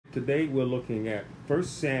Today we're looking at 1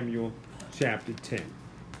 Samuel chapter 10.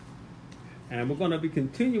 And we're going to be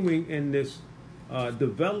continuing in this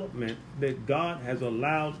development that God has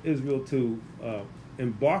allowed Israel to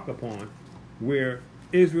embark upon, where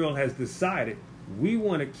Israel has decided we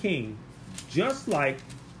want a king just like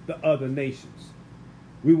the other nations.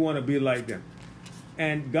 We want to be like them.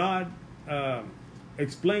 And God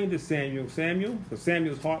explained to Samuel, because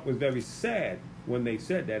Samuel's heart was very sad when they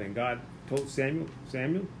said that. And God told Samuel,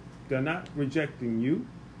 they're not rejecting you.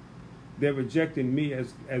 They're rejecting me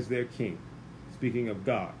as their king. Speaking of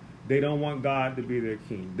God. They don't want God to be their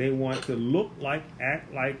king. They want to look like,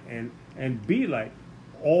 act like, and be like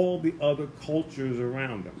all the other cultures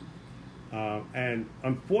around them. And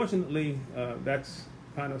unfortunately, that's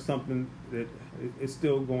kind of something that is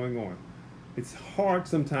still going on. It's hard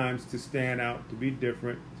sometimes to stand out, to be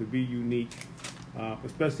different, to be unique,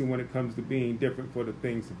 especially when it comes to being different for the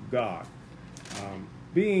things of God.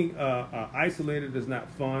 Being isolated is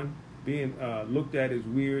not fun. Being looked at as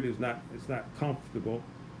weird is not. It's not comfortable.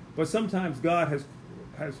 But sometimes God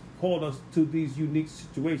has called us to these unique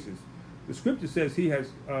situations. The scripture says He has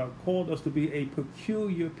called us to be a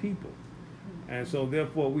peculiar people, and so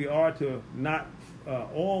therefore we are to not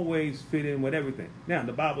always fit in with everything. Now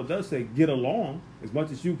the Bible does say get along as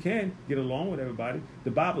much as you can. Get along with everybody.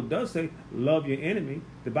 The Bible does say love your enemy.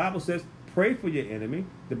 The Bible says pray for your enemy.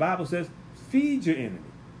 The Bible says feed your enemy.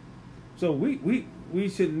 So we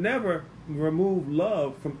should never remove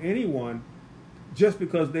love from anyone just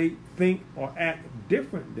because they think or act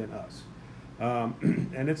different than us.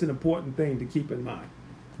 And it's an important thing to keep in mind.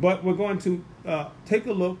 But we're going to take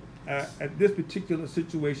a look at this particular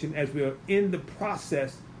situation as we are in the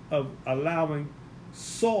process of allowing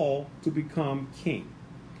Saul to become king.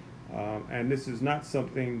 And this is not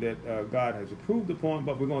something that God has approved upon,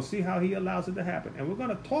 but we're going to see how He allows it to happen. And we're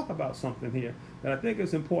going to talk about something here that I think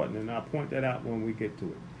is important, and I'll point that out when we get to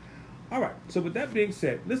it. All right, so with that being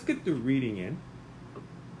said, let's get the reading in.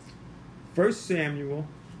 1 Samuel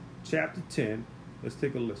chapter 10. Let's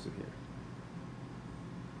take a listen here.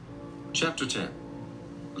 Chapter 10.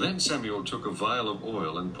 Then Samuel took a vial of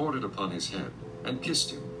oil and poured it upon his head, and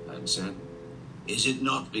kissed him, and said, Is it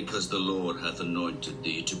not because the Lord hath anointed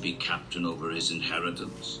thee to be captain over his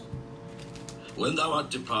inheritance? When thou art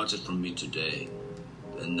departed from me today,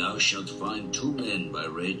 then thou shalt find 2 men by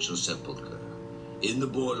Rachel's sepulchre, in the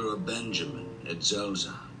border of Benjamin at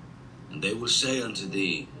Zelzah. And they will say unto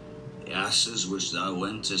thee, The asses which thou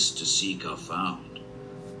wentest to seek are found.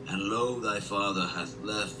 And lo, thy father hath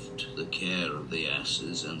left the care of the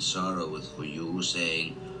asses, and sorroweth for you,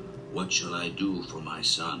 saying, What shall I do for my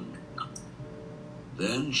son?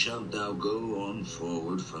 Then shalt thou go on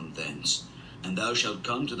forward from thence, and thou shalt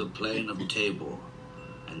come to the plain of Tabor,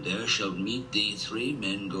 and there shall meet thee 3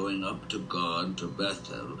 men going up to God to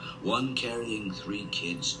Bethel, one carrying 3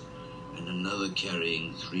 kids, and another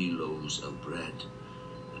carrying 3 loaves of bread,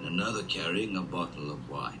 and another carrying a bottle of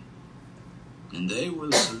wine. And they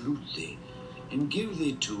will salute thee, and give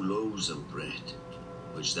thee 2 loaves of bread,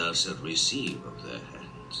 which thou shalt receive of their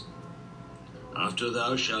hands. After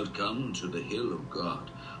thou shalt come to the hill of God,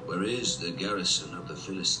 where is the garrison of the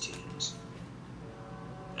Philistines.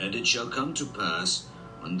 And it shall come to pass,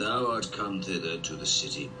 when thou art come thither to the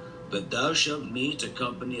city, that thou shalt meet a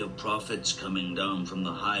company of prophets coming down from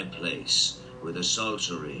the high place, with a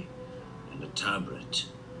psaltery, and a tabret,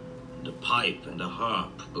 and a pipe, and a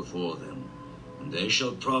harp before them, and they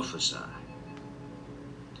shall prophesy.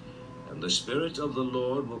 And the Spirit of the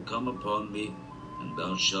Lord will come upon me, and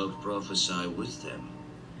thou shalt prophesy with them,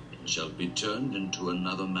 and shalt be turned into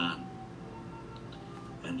another man.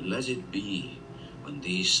 And let it be, when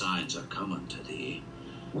these signs are come unto thee,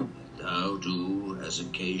 that thou do as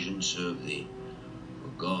occasion serve thee, for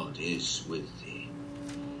God is with thee.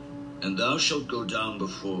 And thou shalt go down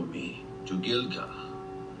before me to Gilgal.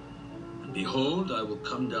 And behold, I will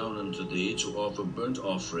come down unto thee to offer burnt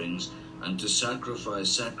offerings, and to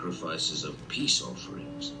sacrifice sacrifices of peace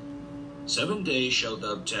offerings. 7 days shalt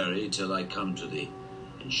thou tarry till I come to thee,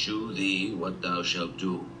 and shew thee what thou shalt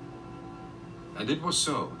do. And it was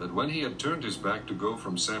so, that when he had turned his back to go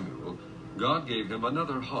from Samuel, God gave him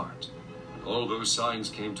another heart. And all those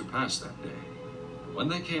signs came to pass that day. When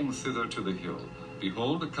they came thither to the hill,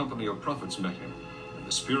 behold, a company of prophets met him, and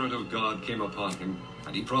the Spirit of God came upon him,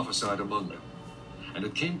 and he prophesied among them. And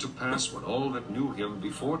it came to pass, when all that knew him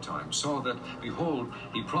before time saw that, behold,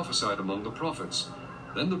 he prophesied among the prophets,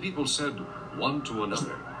 then the people said one to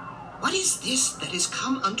another, What is this that is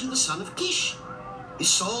come unto the son of Kish? Is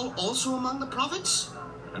Saul also among the prophets?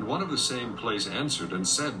 And one of the same place answered and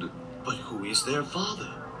said, But who is their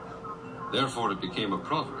father? Therefore it became a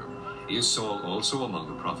proverb, Is Saul also among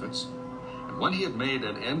the prophets? And when he had made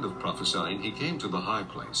an end of prophesying, he came to the high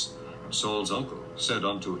place. And Saul's uncle said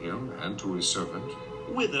unto him and to his servant,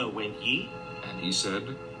 Whither went ye? And he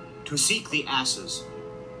said, To seek the asses.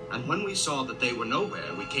 And when we saw that they were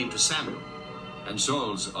nowhere, we came to Samuel. And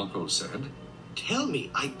Saul's uncle said, Tell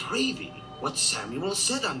me, I pray thee, what Samuel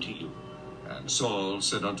said unto you. And Saul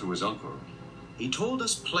said unto his uncle, He told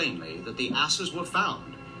us plainly that the asses were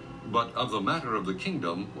found. But of the matter of the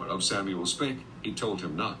kingdom whereof Samuel spake, he told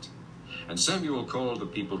him not. And Samuel called the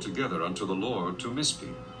people together unto the Lord to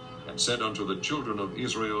Mizpeh, and said unto the children of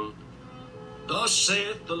Israel, Thus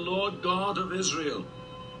saith the Lord God of Israel,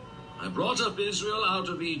 I brought up Israel out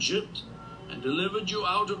of Egypt, and delivered you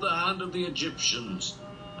out of the hand of the Egyptians,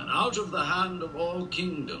 and out of the hand of all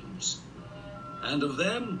kingdoms, and of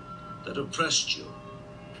them that oppressed you.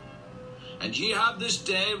 And ye have this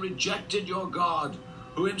day rejected your God,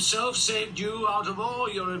 who himself saved you out of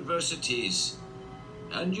all your adversities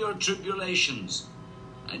and your tribulations.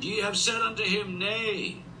 And ye have said unto him,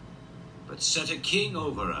 Nay, but set a king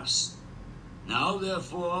over us. Now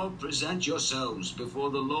therefore present yourselves before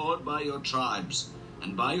the Lord by your tribes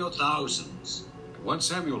and by your thousands. And when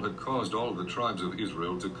Samuel had caused all the tribes of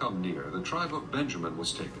Israel to come near, the tribe of Benjamin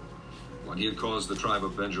was taken. When he had caused the tribe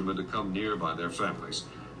of Benjamin to come near by their families,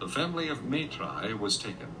 the family of Matri was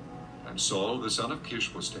taken, and Saul the son of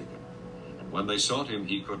Kish was taken. And when they sought him,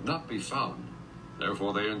 he could not be found.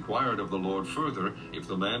 Therefore they inquired of the Lord further, if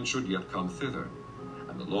the man should yet come thither.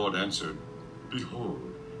 And the Lord answered, Behold,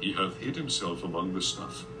 he hath hid himself among the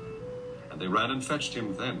stuff. And they ran and fetched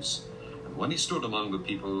him thence. And when he stood among the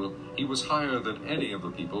people, he was higher than any of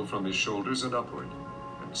the people from his shoulders and upward.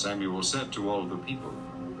 And Samuel said to all the people,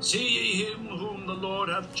 See ye him whom the Lord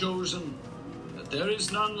hath chosen, that there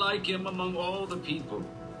is none like him among all the people.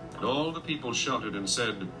 And all the people shouted and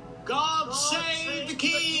said, God save the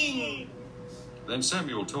king! Then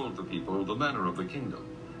Samuel told the people the manner of the kingdom,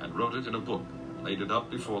 and wrote it in a book, and laid it up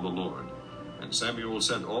before the Lord. And Samuel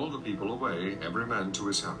sent all the people away, every man to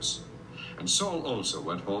his house. And Saul also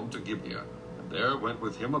went home to Gibeah, and there went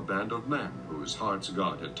with him a band of men, whose hearts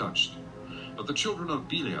God had touched. But the children of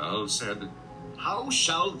Belial said, How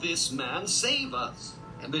shall this man save us?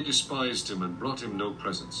 And they despised him and brought him no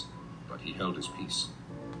presents, but he held his peace.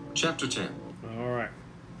 Chapter 10. All right.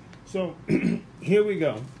 So here we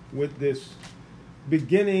go with this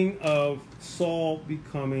beginning of Saul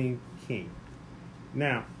becoming king.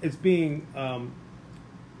 Now, it's being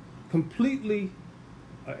completely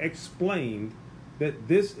explained that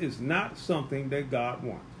this is not something that God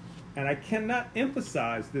wants. And I cannot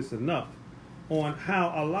emphasize this enough on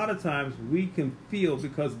how a lot of times we can feel,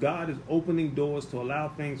 because God is opening doors to allow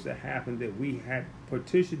things to happen that we had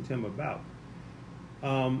petitioned him about,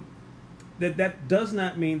 that does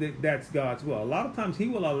not mean that that's God's will. A lot of times he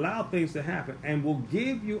will allow things to happen and will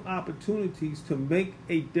give you opportunities to make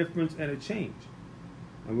a difference and a change.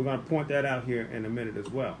 And we're going to point that out here in a minute as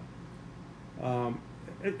well.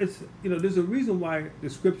 There's a reason why the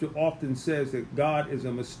scripture often says that God is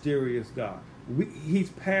a mysterious God. He's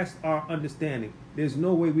past our understanding. There's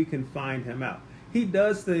no way we can find him out. He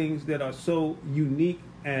does things that are so unique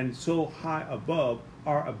and so high above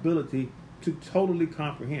our ability to totally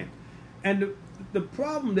comprehend. And the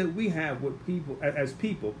problem that we have with people, as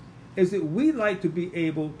people, is that we like to be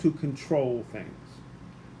able to control things.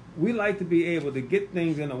 We like to be able to get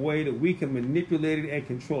things in a way that we can manipulate it and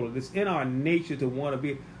control it. It's in our nature to want to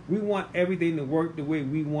be. We want everything to work the way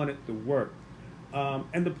we want it to work.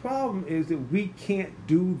 And the problem is that we can't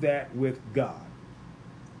do that with God.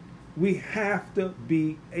 We have to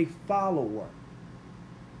be a follower.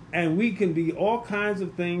 And we can be all kinds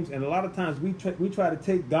of things, and a lot of times we try to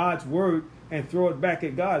take God's word and throw it back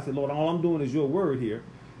at God and say, Lord, all I'm doing is your word here.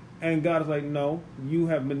 And God is like, no, you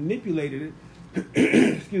have manipulated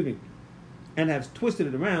it, excuse me, and have twisted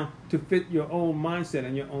it around to fit your own mindset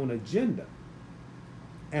and your own agenda.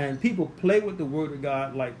 And people play with the word of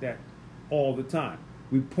God like that all the time.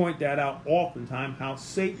 We point that out oftentimes, how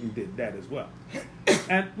Satan did that as well.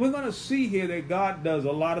 And we're going to see here that God does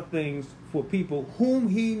a lot of things for people whom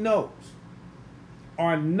he knows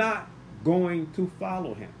are not going to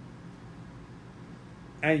follow him.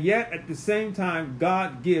 And yet, at the same time,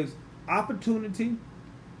 God gives opportunity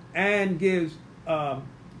and gives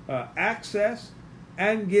access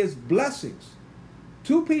and gives blessings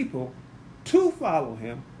to people to follow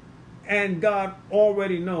him. And God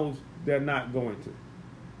already knows they're not going to.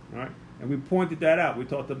 All right? And we pointed that out. We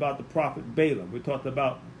talked about the prophet Balaam. We talked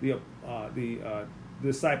about the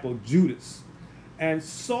disciple Judas. And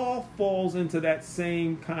Saul falls into that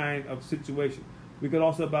same kind of situation. We could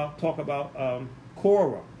also talk about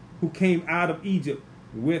Korah, who came out of Egypt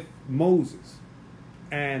with Moses,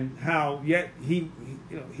 and how yet he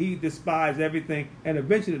despised everything, and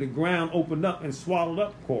eventually the ground opened up and swallowed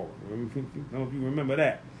up Korah. I don't know if you remember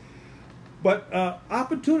that. But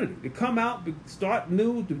opportunity to come out, to start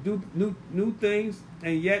new, to do new things,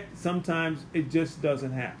 and yet sometimes it just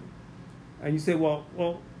doesn't happen. And you say, well,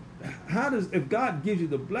 if God gives you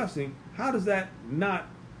the blessing, how does that not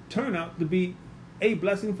turn out to be a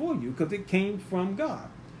blessing for you? Because it came from God.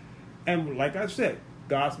 And like I said,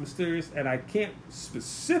 God's mysterious, and I can't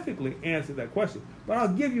specifically answer that question, but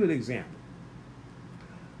I'll give you an example.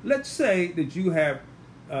 Let's say that you have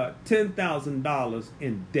 $10,000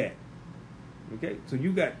 in debt. Okay, so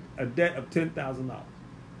you got a debt of $10,000,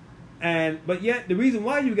 but yet the reason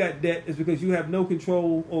why you got debt is because you have no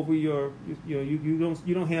control over you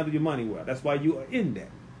don't handle your money well. That's why you are in debt.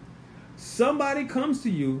 Somebody comes to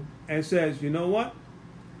you and says, you know what?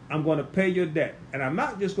 I'm going to pay your debt, and I'm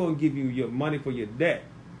not just going to give you your money for your debt,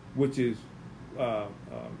 which is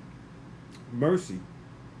mercy.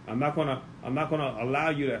 I'm not going to allow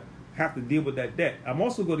you to have to deal with that debt. I'm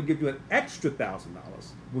also going to give you an extra $1,000,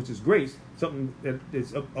 which is grace, something that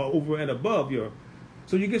is over and above your.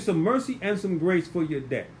 So you get some mercy and some grace for your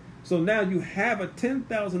debt. So now you have a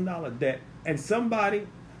 $10,000 debt, and somebody,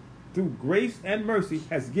 through grace and mercy,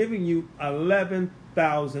 has given you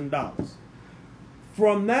 $11,000.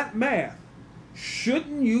 From that math,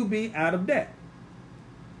 shouldn't you be out of debt?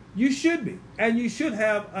 You should be, and you should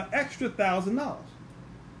have an extra $1,000.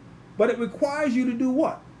 But it requires you to do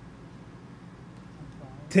what?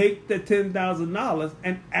 Take the $10,000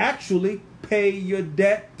 and actually pay your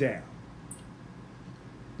debt down.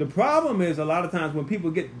 The problem is a lot of times when people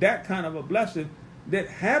get that kind of a blessing, that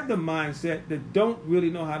have the mindset that don't really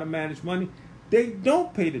know how to manage money, they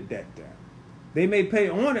don't pay the debt down. They may pay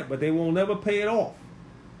on it, but they will never pay it off.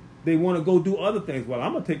 They want to go do other things. Well,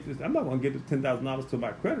 I'm gonna take this. I'm not gonna give this $10,000 to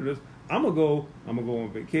my creditors. I'm gonna go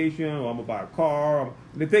on vacation, or I'm gonna buy a car.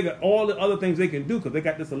 They think of all the other things they can do because they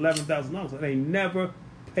got this $11,000, and they never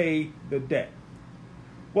pay the debt.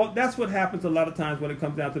 Well, that's what happens a lot of times when it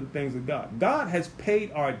comes down to the things of God. God has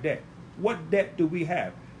paid our debt. What debt do we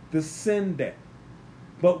have? The sin debt.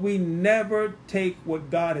 But we never take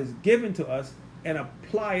what God has given to us and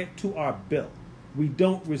apply it to our bill. We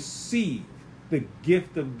don't receive the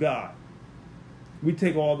gift of God. We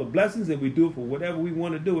take all the blessings and we do it for whatever we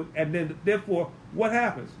want to do it. And then, therefore, what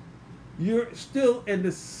happens? You're still in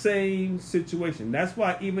the same situation. That's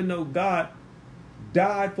why even though God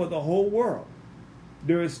died for the whole world,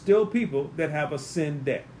 there is still people that have a sin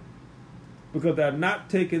debt. Because they're not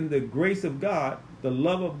taking the grace of God, the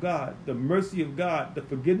love of God, the mercy of God, the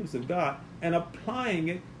forgiveness of God, and applying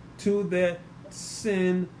it to their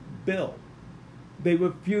sin bill. They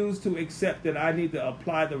refuse to accept that I need to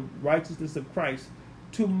apply the righteousness of Christ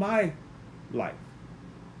to my life.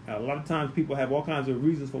 Now, a lot of times people have all kinds of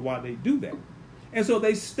reasons for why they do that. And so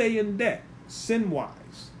they stay in debt,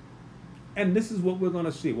 sin-wise. And this is what we're going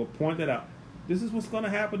to see. We'll point that out. This is what's going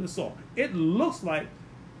to happen to Saul. It looks like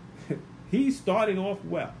he's starting off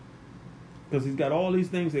well because he's got all these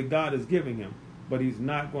things that God is giving him, but he's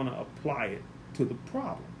not going to apply it to the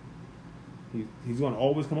problem. He's going to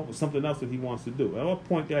always come up with something else that he wants to do. And I'll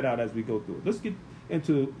point that out as we go through it. Let's get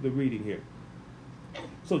into the reading here.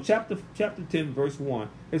 So chapter 10, verse 1,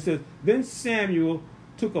 it says, Then Samuel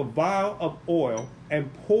took a vial of oil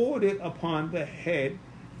and poured it upon the head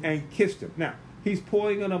and kissed him. Now, he's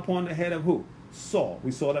pouring it upon the head of who? Saul.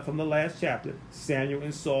 We saw that from the last chapter. Samuel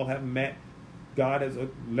and Saul have met. God has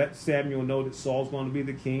let Samuel know that Saul's going to be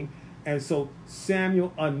the king. And so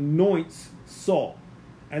Samuel anoints Saul.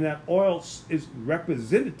 And that oil is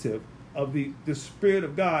representative of the Spirit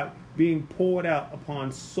of God being poured out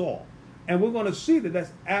upon Saul. And we're going to see that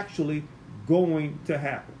that's actually going to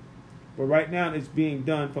happen. But right now it's being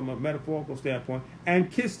done from a metaphorical standpoint. And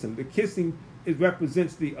kissed him. The kissing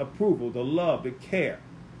represents the approval, the love, the care.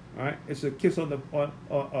 All right? It's a kiss of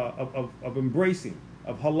embracing,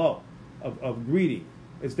 of hello, of greeting.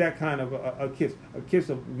 It's that kind of a kiss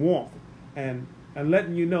of warmth. And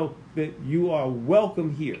letting you know that you are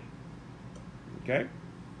welcome here. Okay?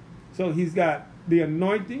 So he's got the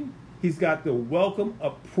anointing, he's got the welcome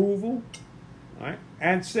approval, all right?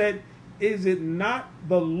 And said, Is it not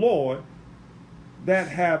the Lord that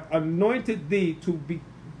have anointed thee to be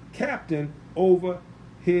captain over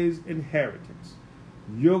his inheritance?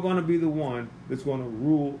 You're going to be the one that's going to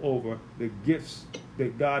rule over the gifts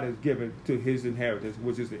that God has given to his inheritance,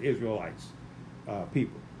 which is the Israelites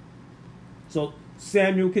people. So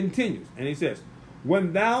Samuel continues, and he says,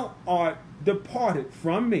 When thou art departed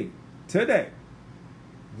from me today,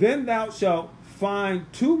 then thou shalt find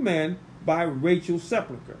 2 men by Rachel's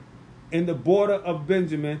sepulchre. in the border of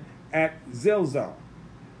Benjamin at Zelzah.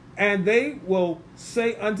 And they will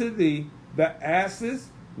say unto thee, the asses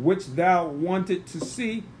which thou wanted to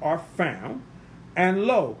see are found, and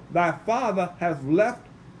lo, thy father hath left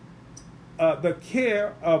the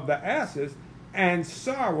care of the asses and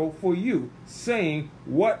sorrow for you, saying,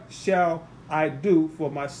 what shall I do for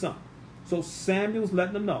my son? So Samuel's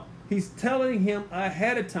letting them know. He's telling him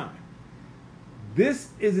ahead of time. This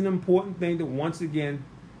is an important thing to once again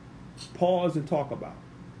pause and talk about.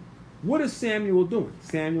 What is Samuel doing?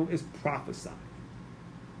 Samuel is prophesying.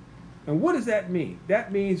 And what does that mean?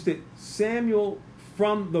 That means that Samuel,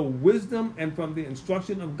 from the wisdom and from the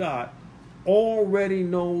instruction of God, already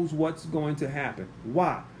knows what's going to happen.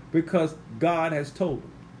 Why? Because God has told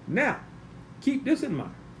him. Now, keep this in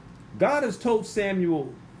mind. God has told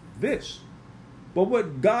Samuel this. But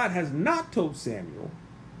what God has not told Samuel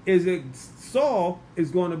is that Saul is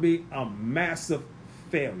going to be a massive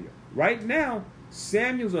failure. Right now,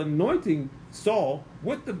 Samuel's anointing Saul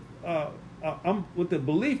with the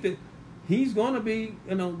belief that he's going to be,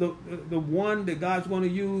 the one that God's going to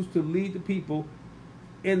use to lead the people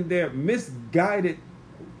in their misguided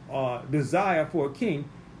desire for a king.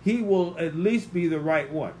 He will at least be the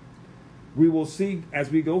right one. We will see as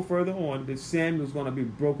we go further on that Samuel's going to be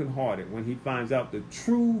brokenhearted when he finds out the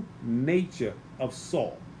true nature of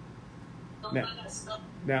Saul.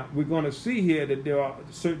 Now we're going to see here that there are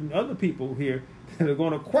certain other people here that are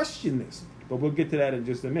going to question this, but we'll get to that in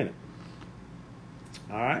just a minute.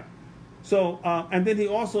 All right. So, and then he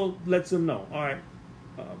also lets them know, all right,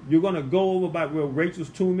 you're going to go over by where Rachel's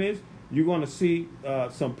tomb is. You're going to see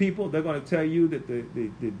some people. They're going to tell you that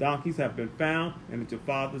the donkeys have been found and that your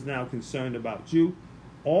father's now concerned about you.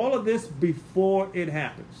 All of this before it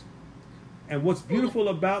happens. And what's beautiful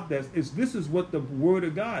about this is what the Word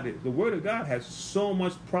of God is. The Word of God has so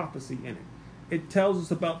much prophecy in it. It tells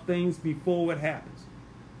us about things before it happens.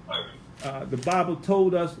 The Bible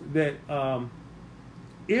told us that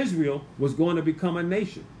Israel was going to become a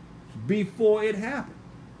nation before it happened.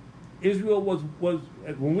 Israel was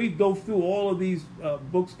when we go through all of these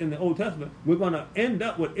books in the Old Testament, we're going to end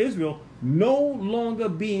up with Israel no longer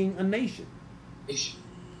being a nation.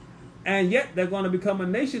 And yet they're going to become a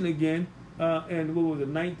nation again in, what was it,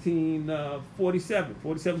 1947,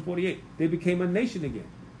 48. They became a nation again.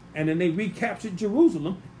 And then they recaptured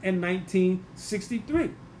Jerusalem in 1963.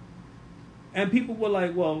 And people were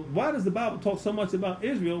like, well, why does the Bible talk so much about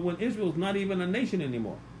Israel when Israel's not even a nation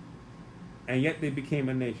anymore? And yet they became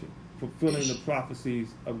a nation, fulfilling the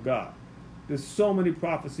prophecies of God. There's so many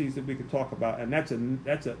prophecies that we could talk about, and that's an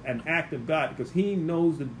act of God, because he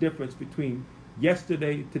knows the difference between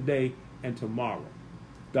yesterday, today, and tomorrow.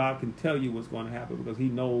 God can tell you what's going to happen because he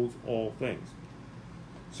knows all things.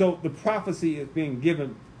 So the prophecy is being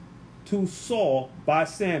given to Saul by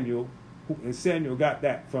Samuel, and Samuel got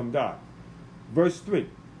that from God. Verse 3,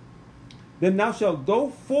 then thou shalt go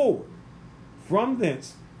forward from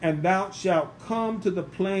thence, and thou shalt come to the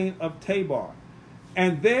plain of Tabor,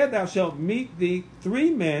 and there thou shalt meet thee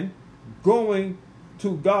 3 men going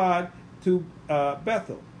to God to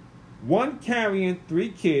Bethel, one carrying 3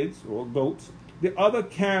 kids or goats, the other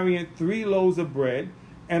carrying 3 loaves of bread,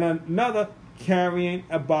 and another carrying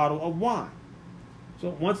a bottle of wine.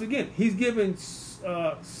 So once again, he's giving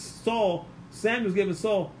Samuel's giving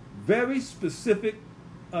Saul very specific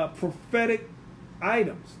prophetic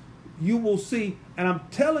items. You will see, and I'm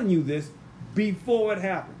telling you this before it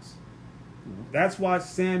happens. That's why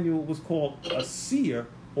Samuel was called a seer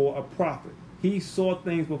or a prophet. He saw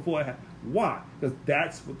things before it happened. Why? Because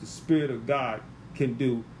that's what the Spirit of God can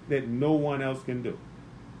do that no one else can do.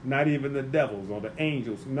 Not even the devils or the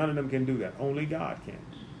angels. None of them can do that. Only God can.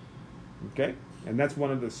 Okay? And that's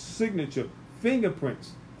one of the signature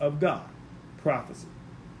fingerprints of God. Prophecy.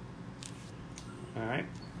 All right?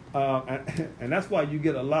 And that's why you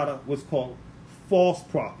get a lot of what's called false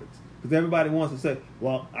prophets. Because everybody wants to say,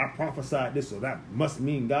 well, I prophesied this, so that must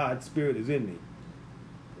mean God's Spirit is in me.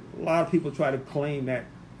 A lot of people try to claim that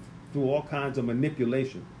through all kinds of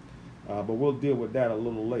manipulation. But we'll deal with that a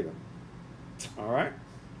little later. All right?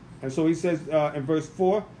 And so he says in verse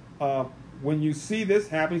 4, when you see this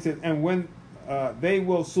happen, he says, and when they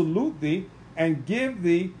will salute thee and give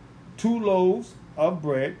thee 2 loaves of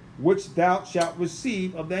bread, which thou shalt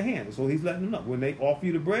receive of their hand. So he's letting them know. When they offer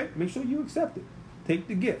you the bread, make sure you accept it. Take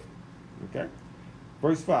the gift. Okay?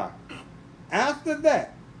 Verse 5. After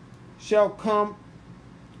that shall come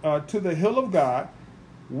to the hill of God,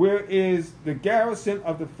 where is the garrison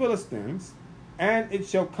of the Philistines, and it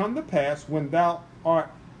shall come to pass, when thou art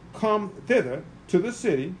come thither to the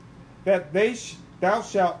city, that thou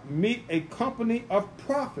shalt meet a company of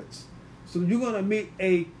prophets. So you're going to meet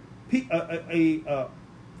a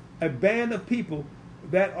a band of people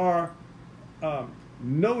that are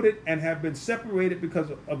noted and have been separated because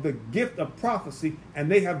of the gift of prophecy,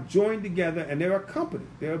 and they have joined together, and they're a company,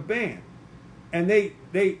 they're a band, and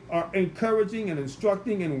they are encouraging and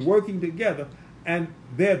instructing and working together, and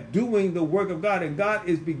they're doing the work of God, and God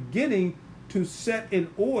is beginning to set in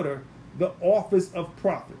order the office of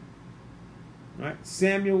prophet. Right?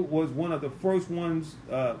 Samuel was one of the first ones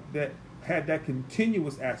that had that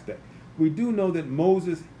continuous aspect. We do know that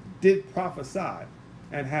Moses did prophesy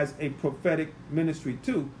and has a prophetic ministry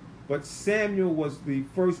too, but Samuel was the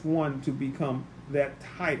first one to become that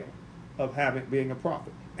title of being a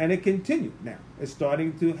prophet. And it continued now. It's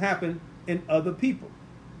starting to happen in other people.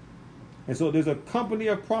 And so there's a company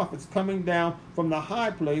of prophets coming down from the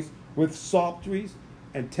high place with psalteries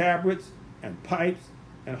and tabrets and pipes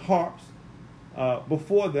and harps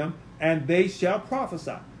before them, and they shall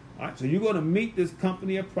prophesy. All right, so you're going to meet this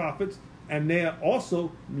company of prophets, and they are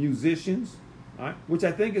also musicians, all right, which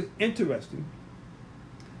I think is interesting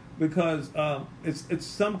because it's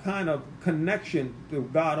some kind of connection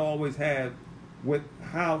that God always has with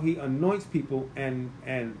how he anoints people and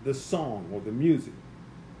the song or the music.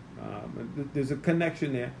 There's a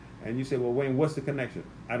connection there, and you say, well, Wayne, what's the connection?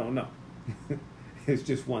 I don't know. It's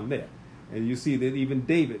just one there. And you see that even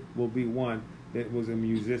David will be one that was a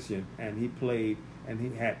musician, and he played, and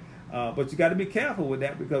he had. But you got to be careful with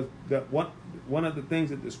that, because one of the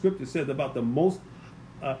things that the scripture says about the most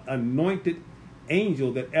anointed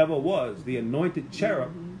angel that ever was, the anointed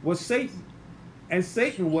cherub, was Satan. And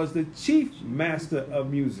Satan was the chief master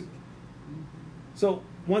of music. So,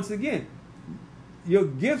 once again, your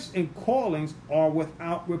gifts and callings are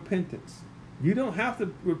without repentance. You don't have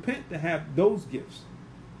to repent to have those gifts.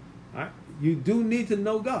 All right? You do need to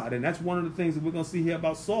know God, and that's one of the things that we're going to see here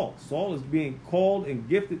about Saul. Saul is being called and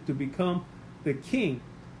gifted to become the king,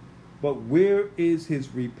 but where is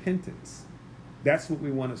his repentance? That's what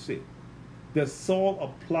we want to see. Does Saul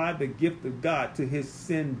apply the gift of God to his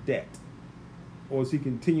sin debt, or does he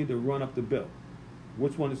continue to run up the bill?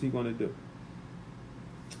 Which one is he going to do?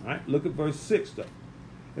 All right, look at verse 6 though.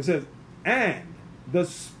 It says, and the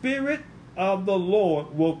Spirit of the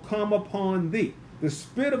Lord will come upon thee. The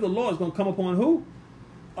Spirit of the Lord is going to come upon who?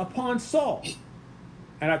 Upon Saul.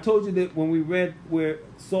 And I told you that when we read where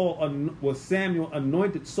Samuel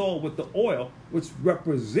anointed Saul with the oil, which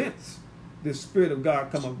represents the Spirit of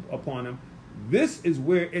God come upon him, this is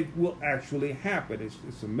where it will actually happen.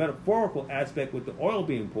 It's a metaphorical aspect with the oil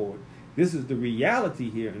being poured. This is the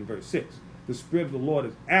reality here in verse 6. The Spirit of the Lord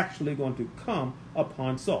is actually going to come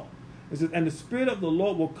upon Saul. It says, and the Spirit of the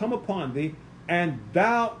Lord will come upon thee, and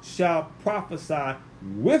thou shalt prophesy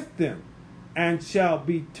with them, and shall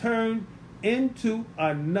be turned into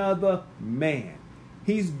another man.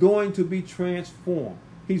 He's going to be transformed.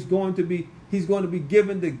 He's going to be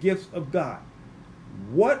given the gifts of God.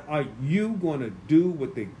 What are you going to do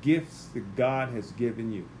with the gifts that God has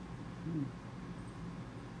given you?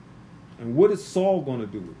 And what is Saul going to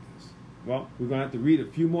do with this? Well, we're going to have to read a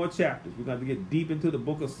few more chapters. We're going to have to get deep into the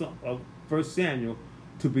book of 1 Samuel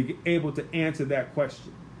to be able to answer that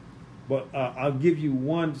question. But I'll give you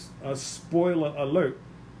one spoiler alert.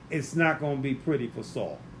 It's not going to be pretty for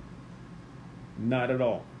Saul. Not at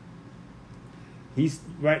all. He's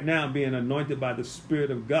right now being anointed by the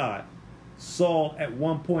Spirit of God. Saul at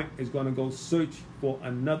one point is going to go search for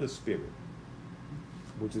another spirit,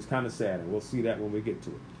 which is kind of sad, and we'll see that when we get to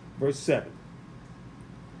it. Verse 7.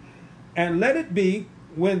 And let it be,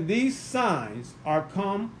 when these signs are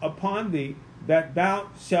come upon thee, that thou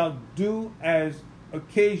shalt do as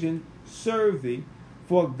occasion serve thee,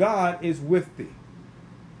 for God is with thee.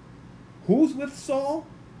 Who's with Saul?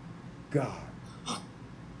 God.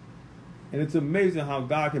 And it's amazing how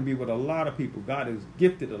God can be with a lot of people. God has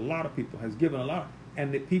gifted a lot of people, has given a lot.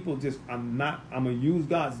 And that people just, I'm going to use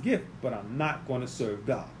God's gift, but I'm not going to serve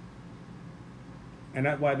God. And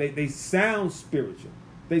that's why they sound spiritual.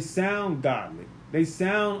 They sound godly. They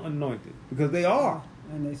sound anointed, because they are.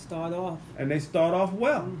 And they start off. And they start off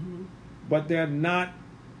well. Mm-hmm. But they're not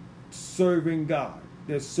serving God.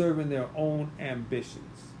 They're serving their own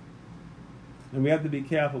ambitions. And we have to be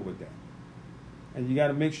careful with that. And you got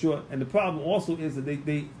to make sure. And the problem also is that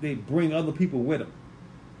they bring other people with them.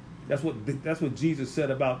 That's what Jesus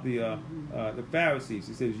said about the Pharisees.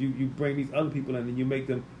 He says you bring these other people in and you make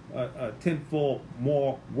them tenfold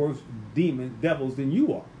more worse devils than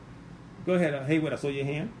you are. Go ahead, Haywood. I saw your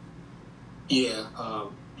hand. Yeah,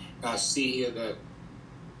 I see here that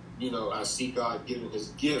I see God giving His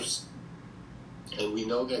gifts, and we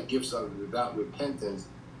know that gifts are without repentance.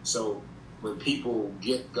 So when people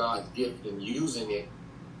get God's gift and using it,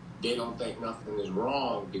 they don't think nothing is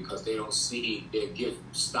wrong because they don't see their gift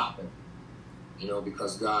stopping. You know,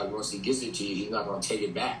 because God, once he gives it to you, he's not going to take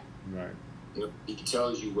it back. Right. You know, he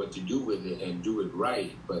tells you what to do with it and do it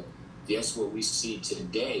right. But that's what we see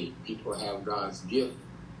today. People have God's gift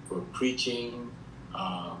for preaching,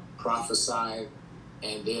 prophesying,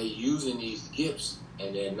 and they're using these gifts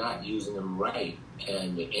and they're not using them right.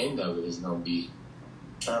 And the end of it is going to be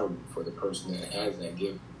terrible for the person that has that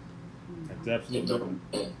gift. That's absolutely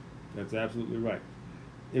right. That's absolutely right.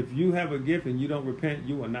 If you have a gift and you don't repent,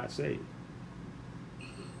 you are not saved.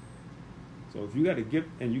 So if you got a gift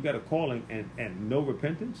and you got a calling and no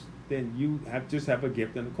repentance, then you just have a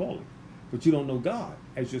gift and a calling. But you don't know God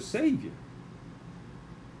as your Savior.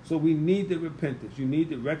 So we need the repentance. You need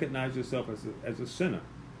to recognize yourself as a sinner.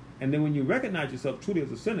 And then when you recognize yourself truly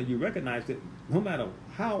as a sinner, you recognize that no matter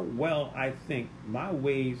how well I think, my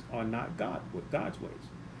ways are not God's ways.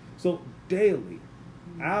 So daily,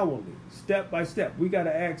 hourly, step by step, we got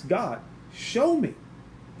to ask God, show me.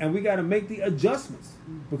 And we got to make the adjustments,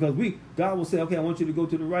 because God will say, okay, I want you to go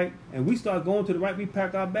to the right. And we start going to the right. We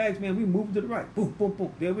pack our bags, man. We move to the right. Boom, boom,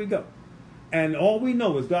 boom. There we go. And all we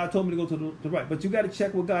know is God told me to go to the right. But you got to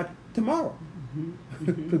check with God tomorrow.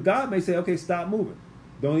 Because God may say, okay, stop moving.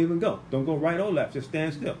 Don't even go. Don't go right or left. Just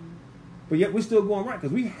stand still. But yet we're still going right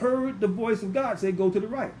because we heard the voice of God say, go to the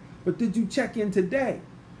right. But did you check in today?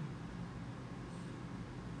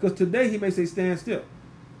 Because today he may say, stand still.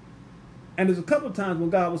 And there's a couple of times when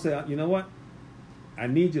God will say, you know what? I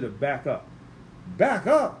need you to back up. Back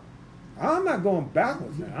up? I'm not going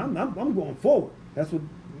backwards now. I'm going forward. That's what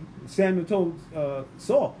Samuel told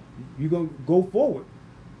Saul. You're going to go forward.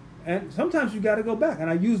 And sometimes you got to go back. And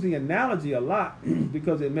I use the analogy a lot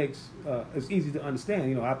because it makes it's easy to understand.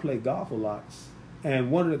 You know, I play golf a lot. And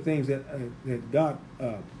one of the things that God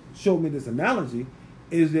showed me this analogy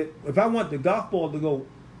is that if I want the golf ball to go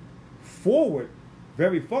forward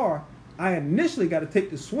very far, I initially got to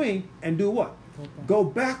take the swing and do what? Go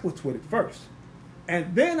backwards with it first.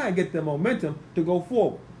 And then I get the momentum to go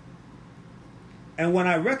forward. And when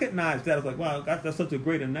I recognized that, I was like, wow, that's such a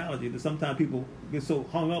great analogy that sometimes people get so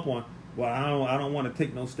hung up on, well, I don't want to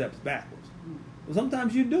take no steps backwards. Well,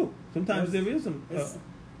 sometimes you do. Sometimes there is some...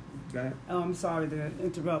 go ahead. I'm sorry to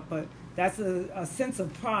interrupt, but that's a sense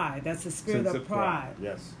of pride. That's a spirit of pride.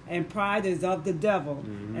 Yes. And pride is of the devil.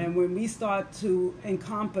 Mm-hmm. And when we start to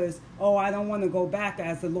encompass, I don't want to go back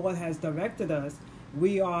as the Lord has directed us,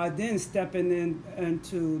 we are then stepping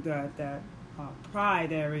into that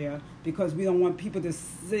pride area because we don't want people to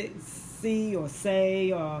see or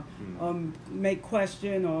say or make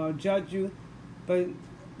question or judge you. But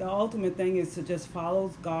the ultimate thing is to just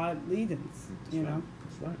follow God's leadings, you know.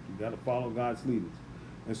 That's right. You got to follow God's leadings.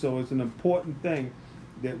 And so it's an important thing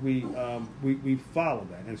that we follow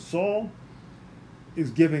that. And Saul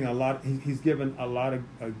is giving a lot. He's given a lot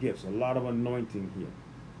of gifts, a lot of anointing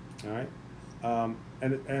here. All right.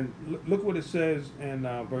 And look what it says in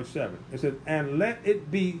verse 7. It says, "And let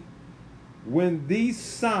it be when these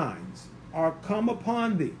signs are come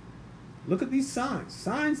upon thee." Look at these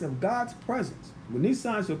signs of God's presence. When these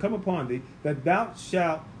signs shall come upon thee, that thou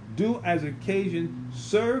shalt do as occasion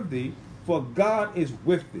serve thee. For God is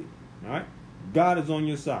with thee. All right? God is on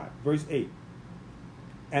your side. Verse 8.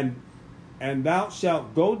 And thou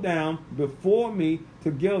shalt go down before me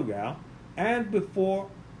to Gilgal, and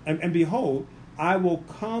behold, I will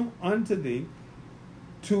come unto thee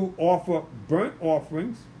to offer burnt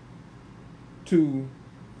offerings, to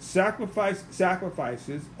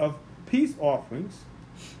sacrifices of peace offerings.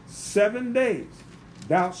 7 days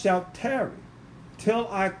thou shalt tarry, till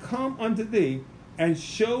I come unto thee, and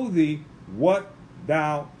show thee what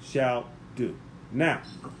thou shalt do. Now,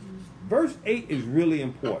 verse 8 is really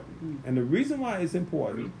important. And the reason why it's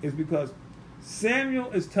important is because Samuel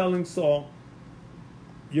is telling Saul,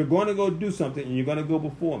 you're going to go do something and you're going to go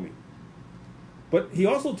before me. But he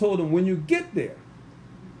also told him, when you get there,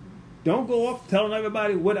 don't go off telling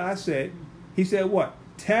everybody what I said. He said what?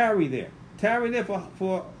 Tarry there. Tarry there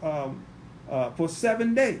for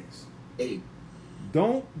 7 days.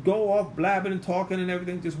 Don't go off blabbing and talking and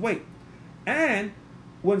everything. Just wait. And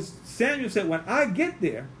when Samuel said, when I get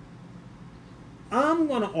there, I'm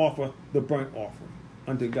going to offer the burnt offering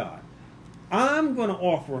unto God. I'm going to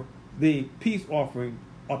offer the peace offering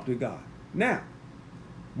up to God. Now,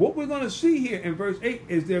 what we're going to see here in verse 8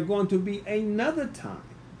 is there's going to be another time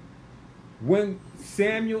when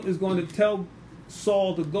Samuel is going to tell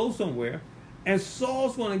Saul to go somewhere, and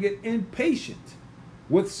Saul's going to get impatient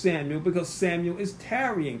with Samuel because Samuel is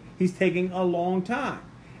tarrying. He's taking a long time.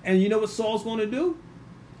 And you know what Saul's going to do?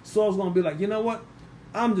 Saul's going to be like, you know what?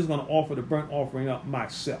 I'm just going to offer the burnt offering up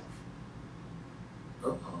myself.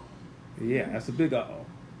 Yeah, that's a big uh-oh.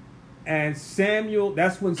 And Samuel,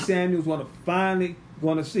 that's when Samuel's finally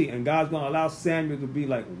going to see. And God's going to allow Samuel to be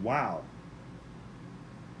like, wow,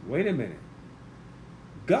 wait a minute.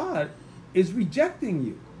 God is rejecting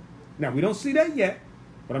you. Now, we don't see that yet,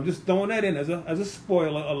 but I'm just throwing that in as a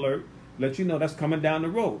spoiler alert, let you know that's coming down the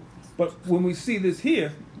road. But when we see this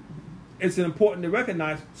here, it's important to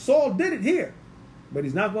recognize Saul did it here, but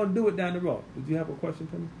he's not going to do it down the road. Did you have a question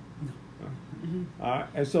for me? No. All right.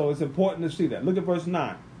 And so it's important to see that. Look at verse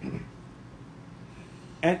 9.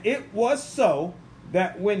 And it was so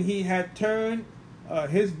that when he had turned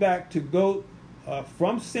his back to go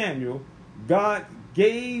from Samuel, God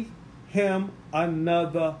gave him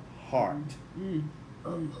another heart.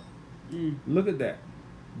 Look at that.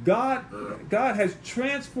 God has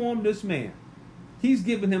transformed this man. He's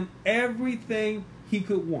given him everything he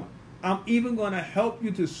could want. I'm even going to help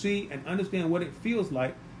you to see and understand what it feels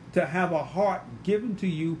like to have a heart given to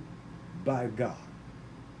you by God.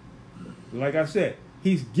 Like I said,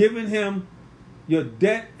 he's given him, your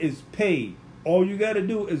debt is paid. All you got to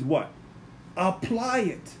do is what? Apply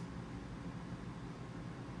it.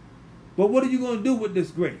 But what are you going to do with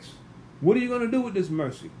this grace? What are you going to do with this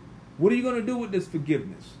mercy? What are you going to do with this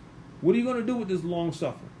forgiveness? What are you going to do with this long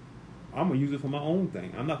suffering? I'm going to use it for my own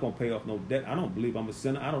thing. I'm not going to pay off no debt. I don't believe I'm a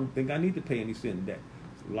sinner. I don't think I need to pay any sin debt.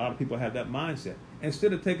 A lot of people have that mindset.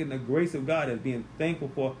 Instead of taking the grace of God and being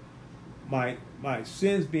thankful for my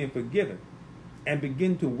sins being forgiven and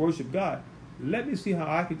begin to worship God, let me see how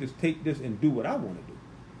I can just take this and do what I want to do.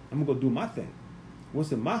 I'm going to go do my thing.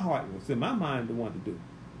 What's in my heart, what's in my mind to want to do,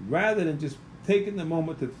 rather than just taking the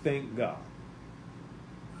moment to thank God.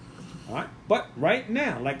 All right? But right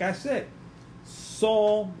now, like I said,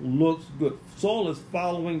 Saul looks good. Saul is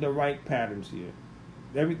following the right patterns here.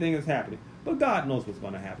 Everything is happening. But God knows what's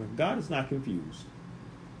going to happen. God is not confused.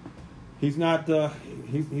 He's not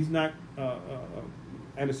he's not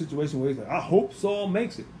in a situation where he's like, I hope Saul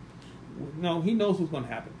makes it. No, he knows what's going to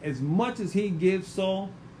happen. As much as he gives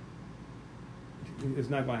Saul, it's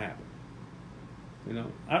not going to happen. You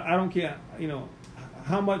know, I don't care, you know,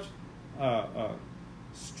 how much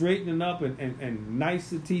straightening up and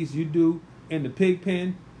niceties you do in the pig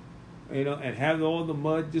pen, you know, and have all the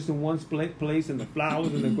mud just in one place and the flowers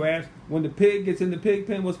and the grass. When the pig gets in the pig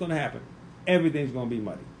pen, what's going to happen? Everything's going to be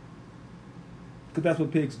muddy. Because that's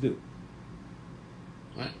what pigs do.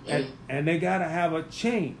 Right? And they got to have a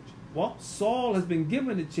change. Well, Saul has been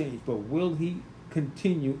given a change, but will he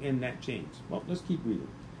continue in that change? Well, let's keep reading.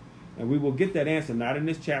 And we will get that answer, not in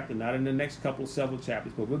this chapter, not in the next several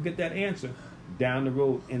chapters, but we'll get that answer down the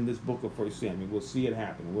road in this book of 1 Samuel. We'll see it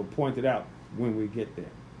happen. We'll point it out when we get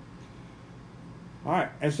there. All right,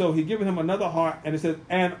 and so he given him another heart, and it says,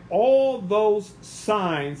 and all those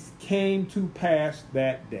signs came to pass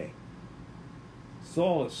that day.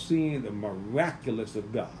 Saul is seeing the miraculous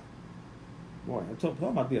of God. Boy, I'm talking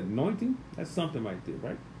about the anointing. That's something right there,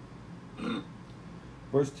 right?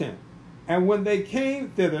 Verse 10. And when they came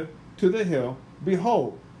thither to the hill,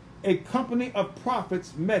 behold, a company of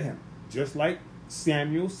prophets met him, just like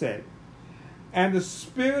Samuel said. And the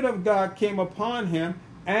Spirit of God came upon him,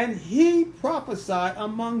 and he prophesied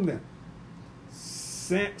among them.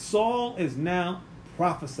 Saul is now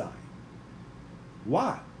prophesying.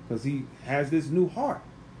 Why? Because he has this new heart.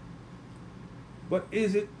 But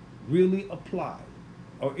is it really applied?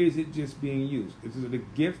 Or is it just being used? Is it a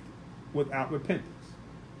gift without repentance?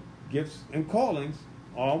 Gifts and callings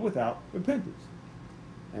are without repentance.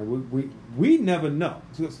 And we never know.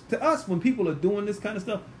 So to us, when people are doing this kind of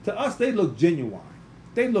stuff, to us, they look genuine.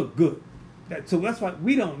 They look good. So that's why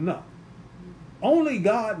we don't know. Only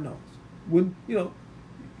God knows. When, you know,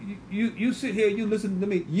 you sit here, you listen to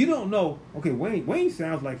me, you don't know, okay, Wayne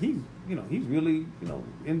sounds like he's really, you know,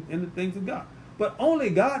 in the things of God. But only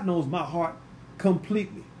God knows my heart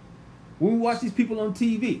completely. When we watch these people on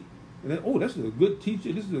TV, and then, oh, this is a good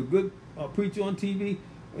teacher, this is a good preacher on TV.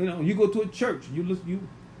 You know, you go to a church, you listen,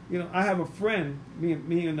 you know, I have a friend, me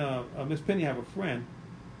and Miss Penny have a friend,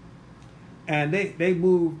 and they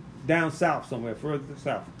moved down south somewhere, further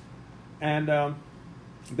south, and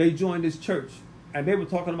they joined this church, and they were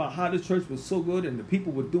talking about how this church was so good, and the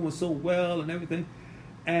people were doing so well, and everything,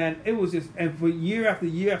 and it was just, and for year after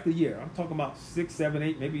year after year, I'm talking about 6, 7,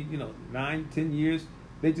 8, maybe 9, 10 years,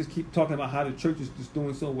 they just keep talking about how the church is just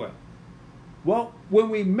doing so well. Well, when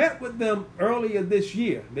we met with them earlier this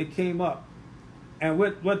year, they came up, and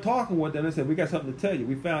we're talking with them. They said, we got something to tell you.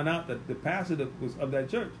 We found out that the pastor that was of that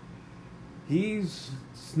church, he's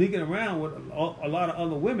sneaking around with a lot of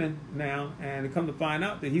other women now, and they come to find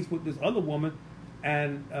out that he's with this other woman,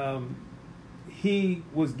 and he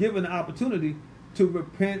was given the opportunity to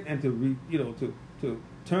repent and to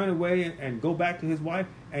turn away and go back to his wife.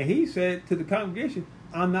 And he said to the congregation,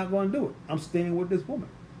 I'm not going to do it. I'm staying with this woman.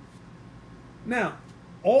 Now,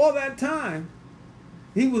 all that time,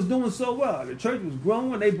 he was doing so well. The church was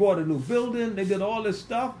growing. They bought a new building. They did all this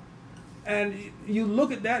stuff. And you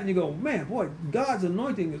look at that and you go, man, boy, God's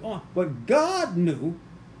anointing is on. But God knew,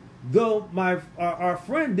 though our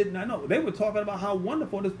friend did not know. They were talking about how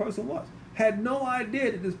wonderful this person was. Had no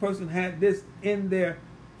idea that this person had this in their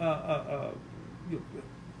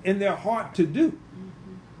heart to do.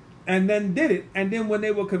 And then did it. And then when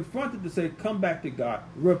they were confronted to say, come back to God,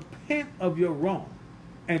 repent of your wrong,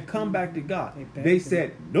 and come back to God, they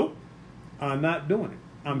said, nope, I'm not doing it.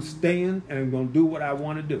 I'm staying and I'm going to do what I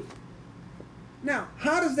want to do. Now,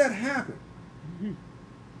 how does that happen?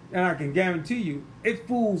 And I can guarantee you, it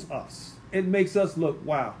fools us. It makes us look,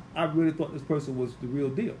 wow, I really thought this person was the real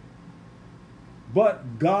deal.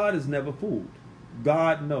 But God is never fooled.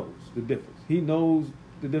 God knows the difference. He knows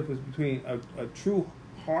the difference between a true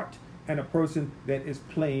heart and a person that is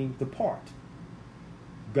playing the part.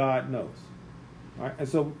 God knows. All right? And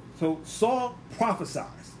so Saul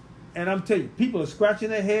prophesies. And I'm telling you, people are scratching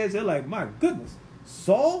their heads. They're like, my goodness,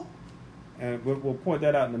 Saul? And we'll point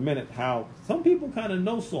that out in a minute, how some people kind of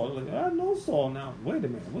know Saul. They're like, I know Saul now. Wait a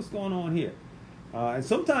minute, what's going on here? And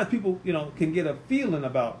sometimes people, can get a feeling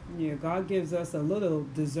about. Yeah, God gives us a little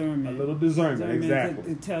discernment. A little discernment,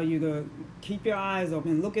 exactly. To tell you to keep your eyes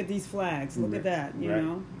open. Look at these flags. Look at that, you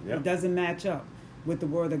know. Yep. It doesn't match up with the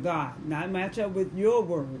word of God. Not match up with your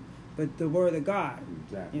word, but the word of God.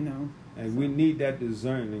 Exactly. And so we need that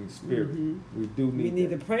discerning spirit. We do need. We need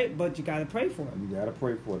to pray, but you got to pray for it. You got to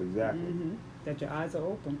pray for it, exactly. That your eyes are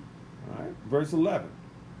open. All right, verse 11.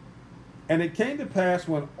 And it came to pass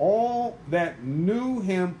when all that knew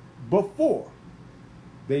him before,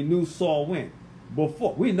 they knew Saul when?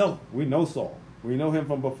 Before. We know Saul. We know him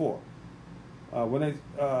from before. When they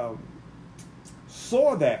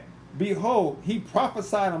saw that, behold, he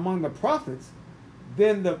prophesied among the prophets,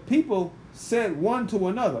 then the people said one to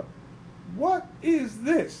another, what is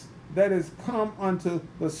this that is come unto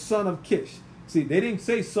the son of Kish? See, they didn't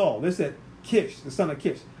say Saul. They said Kish, the son of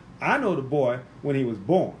Kish. I know the boy when he was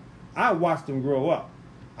born. I watched him grow up.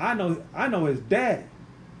 I know his daddy.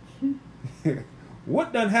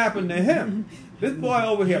 What done happened to him? This boy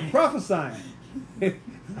over here prophesying.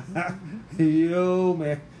 Yo,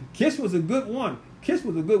 man. Kish was a good one. Kish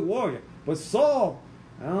was a good warrior. But Saul,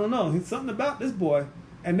 I don't know. There's something about this boy.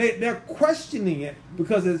 And they're questioning it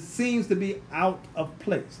because it seems to be out of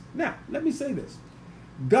place. Now, let me say this.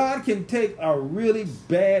 God can take a really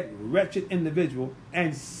bad, wretched individual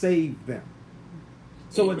and save them.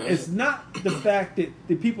 So it's not the fact that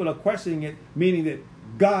the people are questioning it, meaning that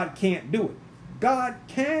God can't do it. God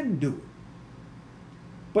can do it.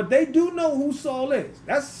 But they do know who Saul is.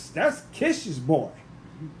 That's Kish's boy.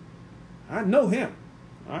 I know him.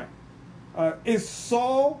 All right. Is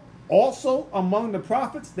Saul also among the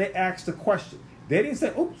prophets? They asked the question. They didn't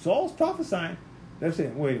say, oh, Saul's prophesying. They're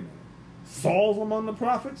saying, wait a minute. Saul's among the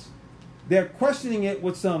prophets? They're questioning it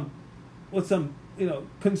with some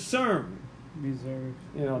concern. Reserve.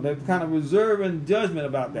 They're kind of reserving judgment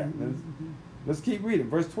about that. Let's keep reading.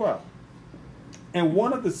 Verse 12. And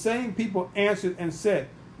one of the same people answered and said,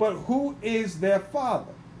 but who is their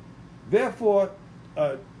father? Therefore,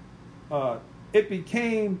 it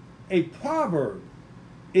became a proverb.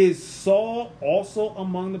 Is Saul also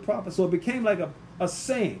among the prophets? So it became like a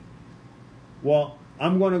saying. Well,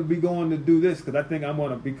 I'm going to be going to do this because I think I'm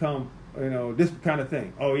going to become, this kind of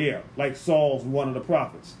thing. Oh, yeah, like Saul's one of the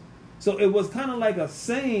prophets. So it was kind of like a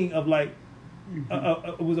saying of like,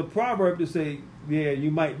 it was a proverb to say, yeah, you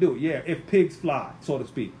might do it. Yeah, if pigs fly, so to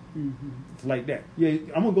speak. It's like that. Yeah,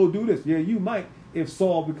 I'm going to go do this. Yeah, you might if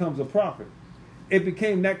Saul becomes a prophet. It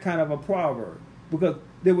became that kind of a proverb because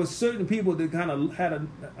there were certain people that kind of had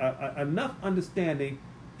enough understanding,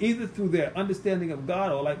 either through their understanding of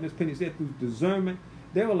God or like Miss Penny said, through discernment.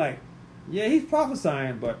 They were like, yeah, he's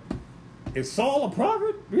prophesying, but is Saul a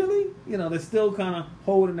prophet? Really? They're still kind of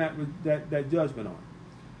holding that judgment on.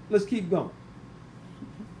 Let's keep going.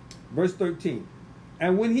 Verse 13.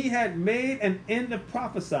 And when he had made an end of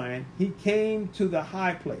prophesying, he came to the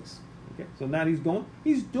high place. Okay, so now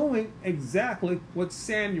he's doing exactly what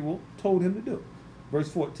Samuel told him to do. Verse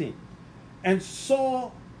 14. And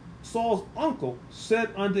Saul's uncle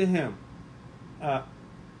said unto him,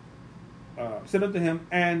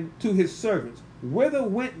 and to his servants, whither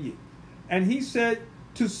went ye? And he said,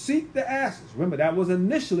 to seek the asses. Remember, that was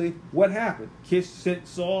initially what happened. Kish sent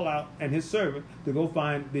Saul out and his servant to go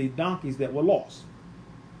find the donkeys that were lost.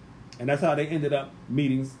 And that's how they ended up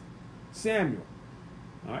meeting Samuel.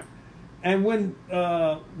 All right. And when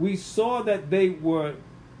we saw that they were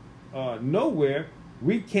nowhere,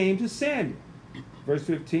 we came to Samuel. Verse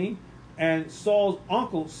 15, and Saul's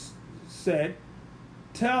uncle said,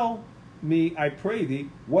 tell me, I pray thee,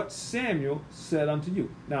 what Samuel said unto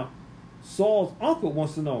you. Now, Saul's uncle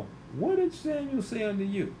wants to know, what did Samuel say unto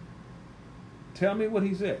you? Tell me what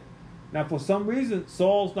he said. Now, for some reason,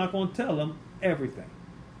 Saul's not going to tell him everything.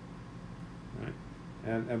 Right?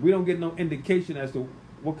 And we don't get no indication as to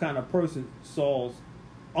what kind of person Saul's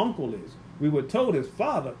uncle is. We were told his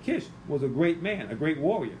father, Kish, was a great man, a great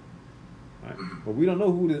warrior. Right? But we don't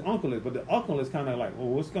know who the uncle is. But the uncle is kind of like, well,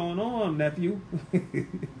 what's going on, nephew?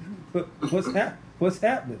 What's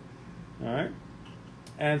happening? All right?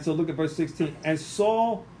 And so look at verse 16. And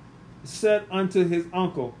Saul said unto his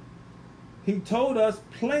uncle, he told us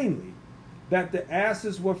plainly that the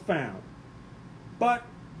asses were found, but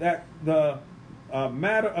that the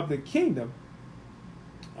matter of the kingdom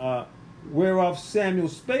whereof Samuel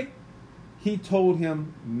spake, he told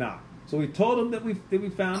him not. So he told him that we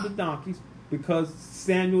found the donkeys because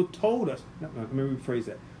Samuel told us. Let me rephrase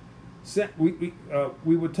that.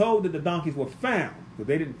 We were told that the donkeys were found, but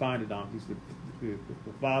they didn't find the donkeys. The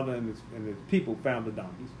father and his people found the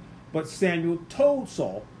donkeys. But Samuel told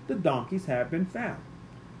Saul the donkeys have been found.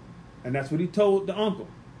 And that's what he told the uncle.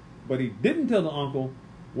 But he didn't tell the uncle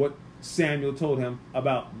what Samuel told him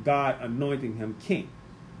about God anointing him king.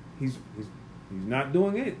 He's not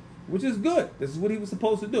doing it, which is good. This is what he was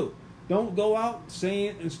supposed to do. Don't go out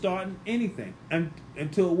saying and starting anything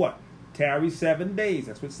until what? Tarry 7 days.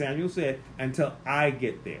 That's what Samuel said, until I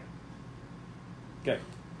get there. Okay.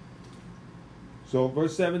 So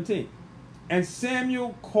verse 17. And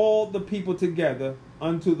Samuel called the people together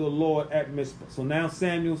unto the Lord at Mizpah. So now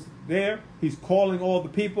Samuel's there. He's calling all the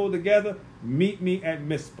people together. Meet me at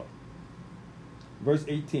Mizpah. Verse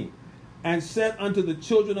 18. And said unto the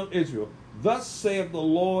children of Israel, thus saith the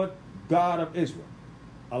Lord God of Israel.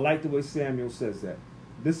 I like the way Samuel says that.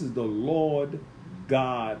 This is the Lord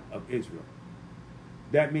God of Israel.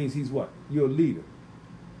 That means he's what? Your leader.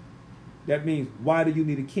 That means, why do you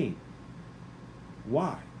need a king?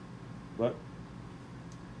 Why? But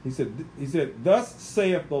he said, thus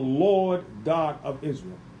saith the Lord God of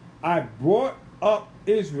Israel, I brought up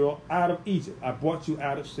Israel out of Egypt. I brought you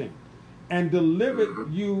out of sin, and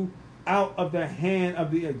delivered you out of the hand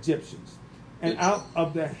of the Egyptians, and out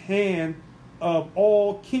of the hand of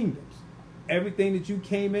all kingdoms. Everything that you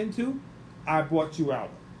came into, I brought you out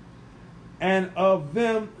of. And of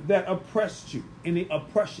them that oppressed you, in the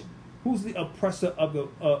oppression. Who's the oppressor of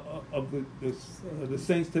the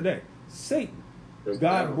saints today? Satan.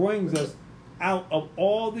 God brings us out of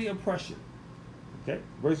all the oppression. Okay,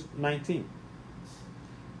 verse 19.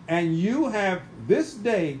 And you have this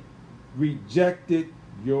day rejected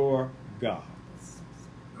your God.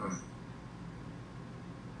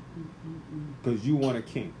 Because you want a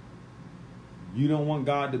king. You don't want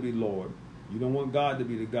God to be Lord. You don't want God to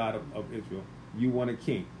be the God of Israel. You want a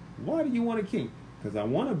king. Why do you want a king? Because I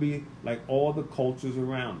want to be like all the cultures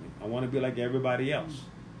around me. I want to be like everybody else.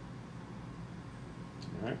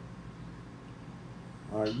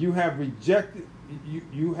 All right. You have rejected.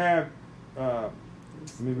 You have. Let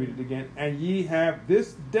me read it again. And ye have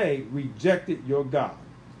this day rejected your God,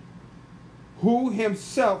 who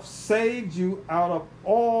himself saved you out of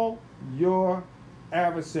all your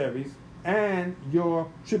adversaries and your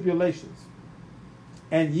tribulations.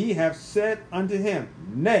 And ye have said unto him,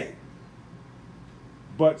 nay,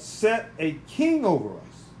 but set a king over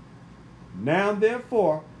us. Now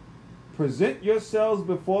therefore, present yourselves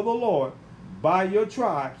before the Lord by your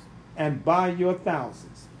tribes and by your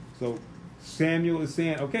thousands. So Samuel is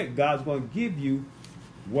saying, okay, God's going to give you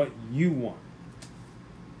what you want.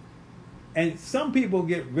 And some people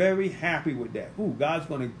get very happy with that. Ooh, God's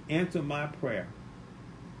going to answer my prayer.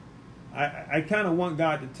 I kind of want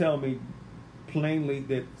God to tell me plainly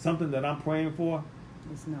that something that I'm praying for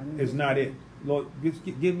is not it. Lord,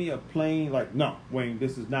 give me a plain, like, no, Wayne,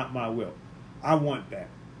 this is not my will. I want that.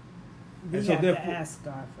 We and have so to ask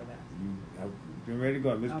God for that. I've been ready to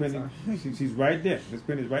go. Miss Penny, she's right there. Miss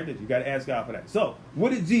Penny's right there. You got to ask God for that. So,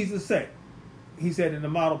 what did Jesus say? He said in the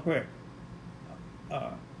model prayer,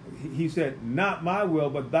 he said, not my will,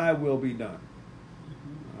 but thy will be done.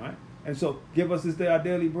 All right? And so, give us this day our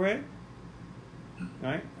daily bread.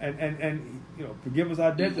 Right? And you know, forgive us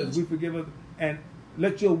our debts as we forgive us. And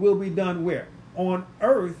let your will be done where? On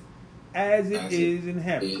earth as it is in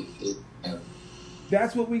heaven.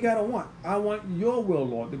 That's what we got to want. I want your will,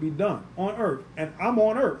 Lord, to be done on earth. And I'm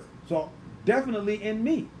on earth. So definitely in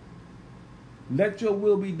me. Let your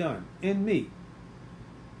will be done in me.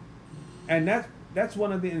 And that's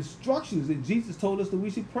one of the instructions that Jesus told us that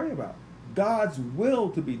we should pray about. God's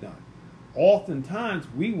will to be done. oftentimes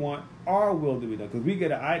we want our will to be done because we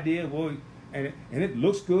get an idea, well, and it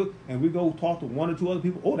looks good, and we go talk to one or two other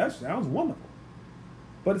people. Oh, that sounds wonderful,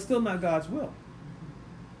 but it's still not God's will.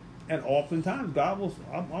 And oftentimes God will,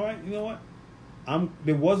 all right, you know what?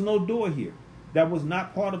 There was no door here. That was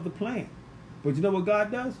not part of the plan. But you know what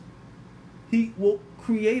God does? He will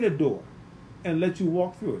create a door and let you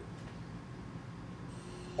walk through it.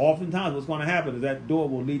 Oftentimes what's going to happen is that door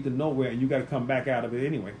will lead to nowhere and you got to come back out of it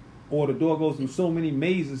anyway. Or the door goes through so many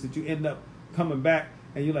mazes that you end up coming back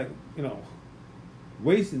and you're like,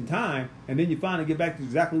 wasting time, and then you finally get back to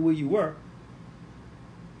exactly where you were.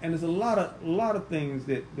 And there's a lot of things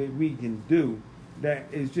that we can do that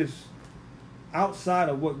is just outside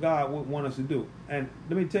of what God would want us to do. And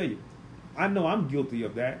let me tell you, I know I'm guilty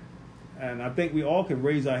of that. And I think we all can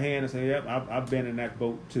raise our hand and say, yep, I've been in that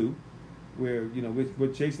boat too, where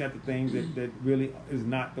we're chasing after things that really is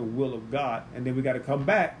not the will of God. And then we got to come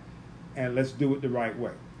back and let's do it the right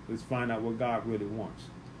way. Let's find out what God really wants.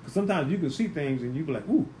 Because sometimes you can see things and you be like,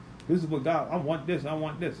 ooh, this is what God, I want this.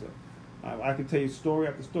 I can tell you story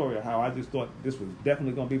after story of how I just thought this was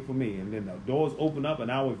definitely going to be for me. And then the doors opened up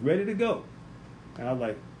and I was ready to go. And I was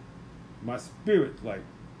like, my spirit's like,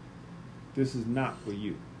 this is not for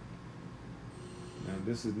you. And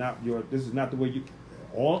this is not the way you,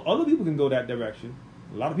 all other people can go that direction.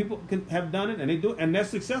 A lot of people can have done it and they do it and they're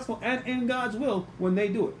successful and in God's will when they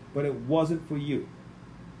do it. But it wasn't for you.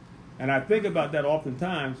 And I think about that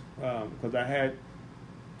oftentimes because I had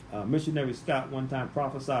missionary Scott one time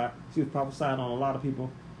prophesy. She was prophesying on a lot of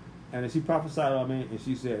people. And she prophesied on me and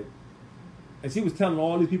she said, and she was telling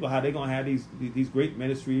all these people how they're going to have these great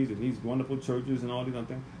ministries and these wonderful churches and all these other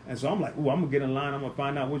things. And so I'm like, oh, I'm going to get in line. I'm going to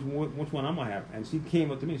find out which one I'm going to have. And she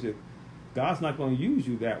came up to me and said, God's not going to use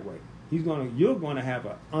you that way. You're going to have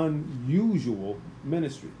an unusual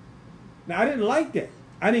ministry. Now, I didn't like that.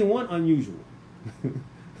 I didn't want unusual.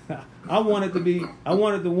 I wanted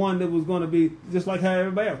the one that was going to be just like how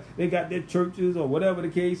everybody else. They got their churches or whatever the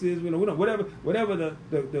case is, whatever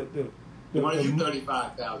the one of you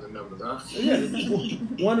 35,000 numbers, huh? Yeah,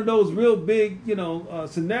 one of those real big,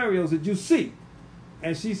 scenarios that you see.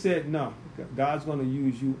 And she said, no, God's going to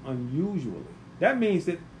use you unusually. That means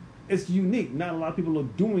that it's unique. Not a lot of people are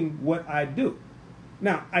doing what I do.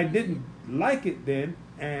 Now, I didn't like it then,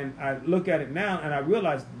 and I look at it now, and I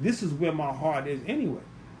realize this is where my heart is anyway.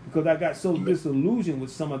 Because I got so disillusioned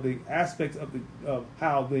with some of the aspects of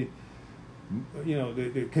how the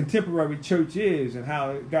contemporary church is and how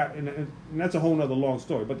it got, and that's a whole nother long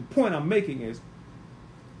story. But the point I'm making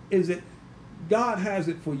is that God has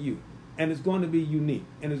it for you, and it's going to be unique,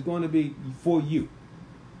 and it's going to be for you,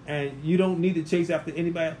 and you don't need to chase after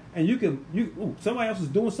anybody. And somebody else is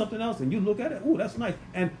doing something else, and you look at it, that's nice,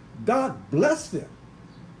 and God bless them,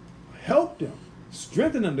 help them,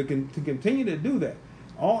 strengthen them to continue to do that.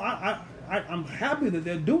 I'm happy that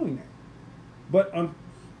they're doing that, but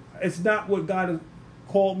it's not what God has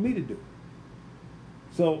called me to do.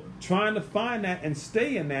 So trying to find that and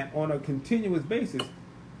stay in that on a continuous basis,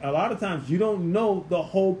 a lot of times you don't know the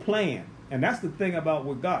whole plan. And that's the thing about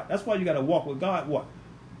with God. That's why you got to walk with God, what?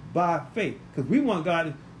 By faith. Because we want God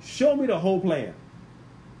to show me the whole plan.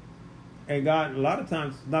 And God, a lot of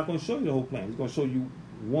times, is not going to show you the whole plan. He's going to show you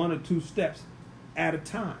one or two steps at a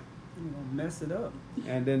time. You're going to mess it up.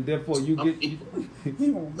 And then therefore you get...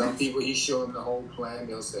 Some people, he's showing the whole plan.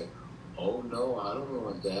 They'll say, oh no, I don't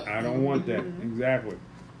want that. I don't want that. Exactly.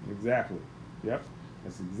 Yep.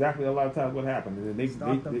 That's exactly a lot of times what happened. And then they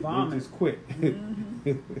just quit.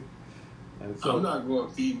 Mm-hmm. And so, I'm not going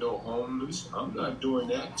to feed no homeless. I'm not doing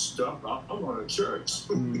that stuff. I want a church.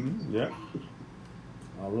 Mm-hmm. Yep.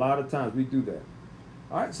 A lot of times we do that.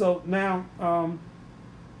 All right, so now,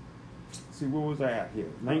 see, where was I at here?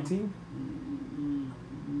 19?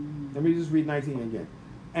 Let me just read 19 again.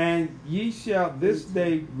 And ye shall this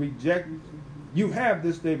day reject, you have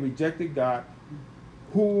this day rejected God,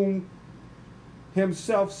 whom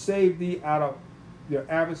himself saved thee out of your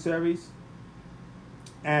adversaries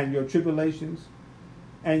and your tribulations.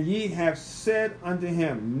 And ye have said unto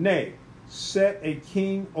him, nay, set a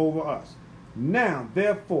king over us. Now,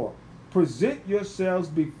 therefore, present yourselves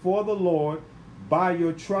before the Lord by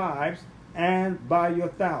your tribes and by your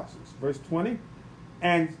thousands. Verse 20.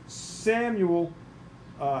 And Samuel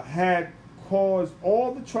had caused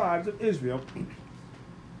all the tribes of Israel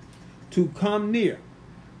to come near.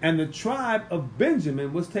 And the tribe of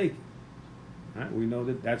Benjamin was taken. Right? We know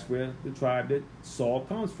that that's where the tribe that Saul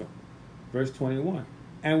comes from. Verse 21.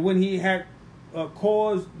 And when he had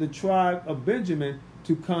caused the tribe of Benjamin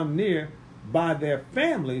to come near by their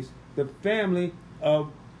families, the family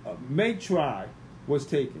of Matri was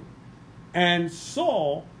taken. And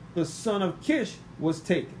Saul the son of Kish, was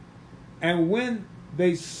taken. And when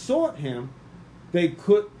they sought him,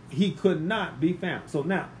 he could not be found. So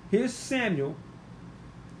now, here's Samuel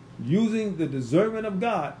using the discernment of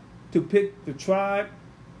God to pick the tribe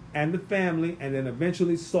and the family, and then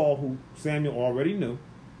eventually Saul, who Samuel already knew.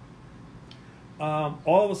 All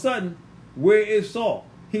of a sudden, where is Saul?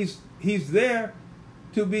 He's there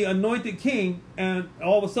to be anointed king, and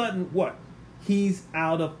all of a sudden, what? He's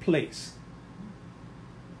out of place.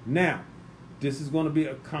 Now, this is going to be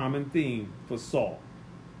a common theme for Saul.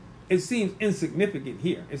 It seems insignificant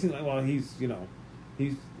here. It seems like, well, he's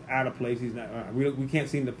out of place. He's not. We can't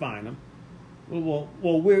seem to find him. Well,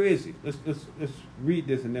 where is he? Let's read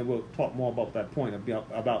this, and then we'll talk more about that point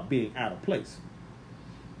about being out of place.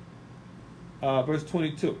 Verse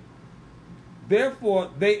 22. Therefore,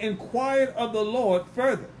 they inquired of the Lord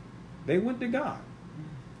further. They went to God.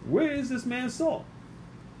 Where is this man Saul?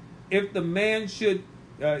 If the man should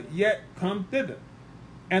yet come thither.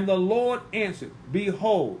 And the Lord answered,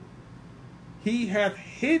 Behold, he hath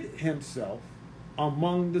hid himself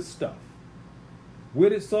among the stuff. Where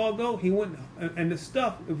did Saul go? He went, and the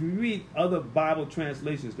stuff, if you read other Bible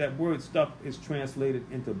translations, that word stuff is translated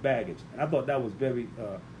into baggage. And I thought that was very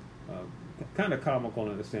kind of comical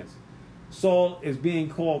in a sense. Saul is being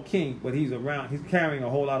called king, but he's carrying a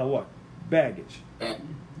whole lot of what? Baggage.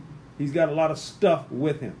 He's got a lot of stuff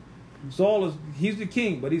with him. Saul he's the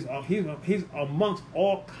king, but he's amongst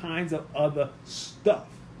all kinds of other stuff.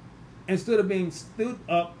 Instead of being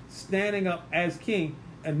standing up as king,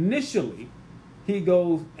 initially he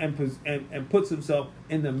goes and puts himself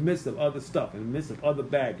in the midst of other stuff, in the midst of other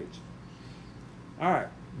baggage. All right,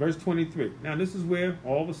 verse 23. Now this is where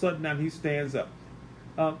all of a sudden now he stands up.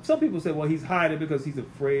 Some people say, well, he's hiding because he's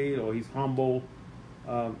afraid or he's humble.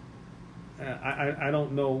 I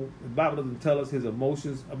don't know. The Bible doesn't tell us his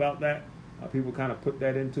emotions about that. People kind of put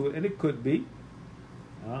that into it, and it could be.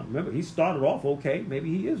 Remember, he started off okay.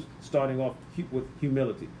 Maybe he is starting off with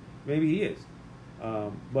humility. Maybe he is.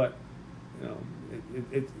 But you know,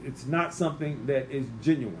 it's not something that is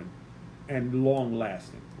genuine and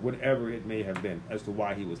long-lasting, whatever it may have been, as to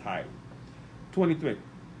why he was hiding. 23.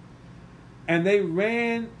 And they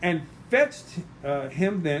ran and fetched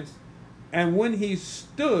him thence, and when he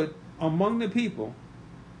stood among the people,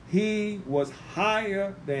 he was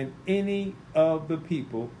higher than any of the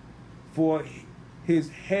people, for his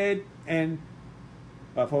head and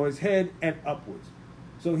upwards.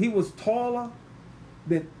 So he was taller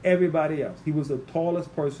than everybody else. He was the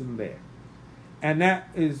tallest person there. And that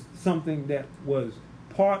is something that was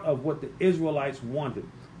part of what the Israelites wanted.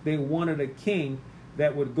 They wanted a king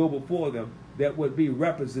that would go before them, that would be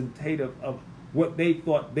representative of what they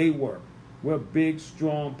thought they were. We're big,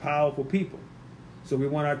 strong, powerful people. So we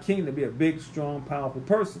want our king to be a big, strong, powerful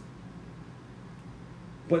person.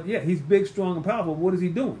 But yeah, he's big, strong, and powerful. What is he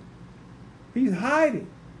doing? He's hiding.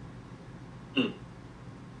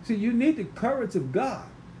 See, you need the courage of God.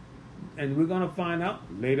 And we're going to find out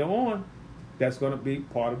later on that's going to be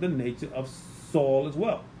part of the nature of Saul as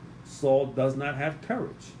well. Saul does not have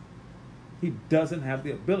courage. He doesn't have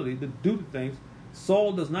the ability to do the things.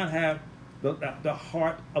 Saul does not have the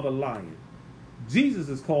heart of a lion. Jesus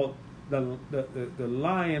is called the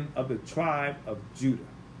lion of the tribe of Judah.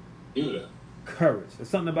 Courage. There's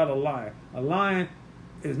something about a lion. A lion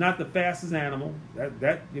is not the fastest animal.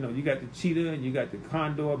 That you know, you got the cheetah and you got the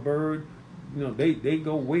condor bird. You know, they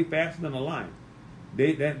go way faster than a lion.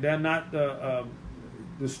 They're not the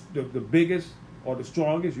biggest or the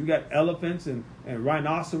strongest. You got elephants and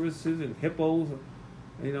rhinoceroses and hippos.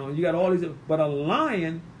 You know, you got all these. But a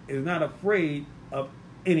lion is not afraid of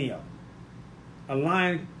any of them. A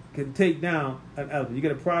lion can take down an elephant. You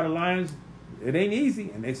get a pride of lions, it ain't easy,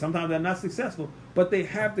 and sometimes they're not successful, but they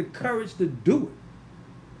have the courage to do it.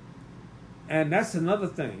 And that's another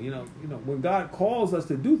thing. You know, when God calls us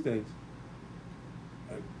to do things,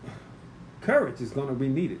 courage is going to be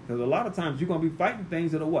needed, because a lot of times you're going to be fighting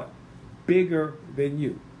things that are what? Bigger than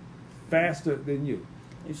you, faster than you.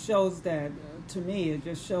 It shows that, to me, it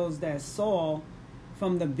just shows that Saul,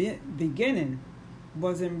 from the beginning,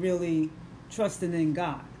 wasn't really trusting in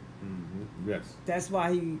God. Mm-hmm. Yes. That's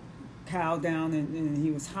why he cowed down and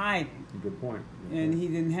he was hiding. Good point. And he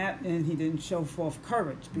didn't show forth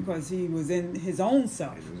courage because he was in his own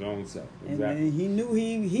self. In his own self. Exactly. And he knew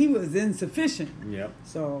he was insufficient. Yep.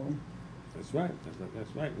 So. That's right.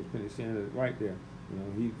 That's right. Penny saying it right there. You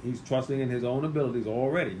know, he's trusting in his own abilities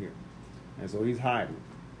already here, and so he's hiding.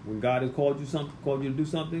 When God has called you to do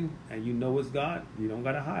something, and you know it's God, you don't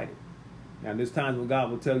got to hide it. Now, there's times when God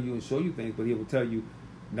will tell you and show you things, but He will tell you,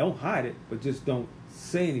 don't hide it, but just don't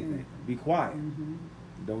say anything. Be quiet. Mm-hmm.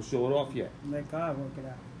 Don't show it off yet. Let God work it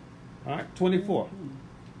out. All right, 24.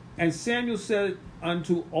 And Samuel said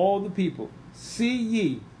unto all the people, see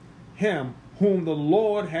ye him whom the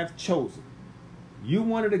Lord hath chosen. You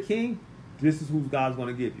wanted a king? This is who God's going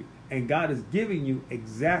to give you. And God is giving you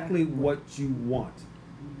exactly what you want.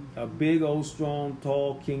 A big, old, strong,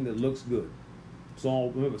 tall king that looks good. Saul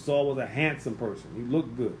was a handsome person. He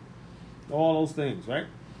looked good. All those things, right?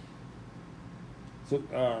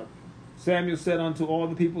 So Samuel said unto all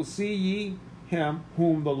the people, see ye him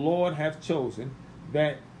whom the Lord hath chosen,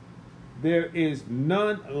 that there is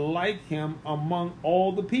none like him among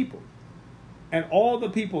all the people. And all the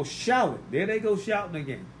people shouted. There they go shouting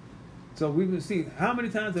again. So we've been seeing, how many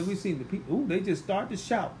times have we seen the people? Ooh, they just start to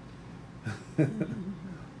shout.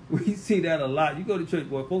 We see that a lot. You go to church,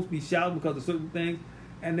 boy, folks be shouting because of certain things,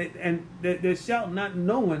 and they're shouting not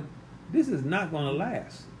knowing this is not going to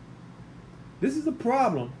last. This is a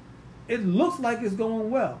problem. It looks like it's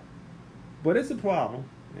going well, but it's a problem,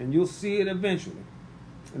 and you'll see it eventually.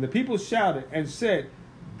 And the people shouted and said,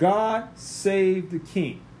 God save the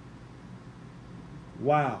king.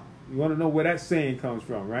 Wow. You want to know where that saying comes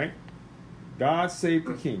from, right? God save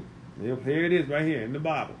the king. Here it is right here in the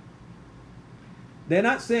Bible. They're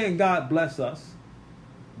not saying God bless us,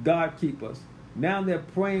 God keep us. Now they're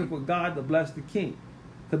praying for God to bless the king.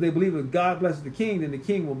 Because they believe if God blesses the king, then the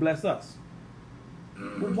king will bless us.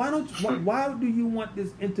 Well, why do you want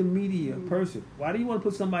this intermediate person? Why do you want to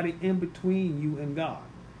put somebody in between you and God?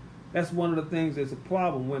 That's one of the things that's a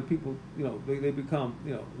problem when people, they become,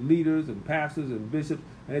 leaders and pastors and bishops,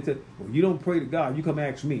 and they say, well, you don't pray to God, you come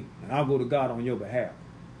ask me, and I'll go to God on your behalf.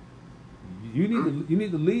 You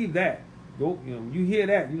need to leave that. Go, you hear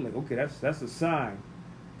that, you're like, okay, that's a sign,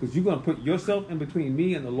 because you're going to put yourself in between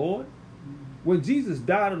me and the Lord. When Jesus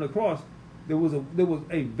died on the cross, there was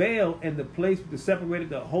a veil in the place that separated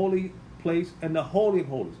the holy place and the holy of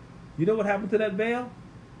holies. You know what happened to that veil?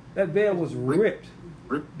 That veil was ripped.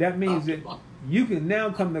 That means that you can now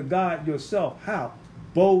come to God yourself. How?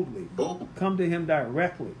 Boldly. Come to him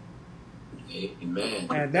directly. Amen.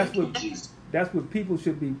 And that's what people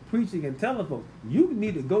should be preaching and telling folks. You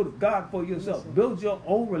need to go to God for yourself. Build your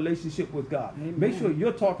own relationship with God. Amen. Make sure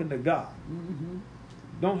you're talking to God. Mm-hmm.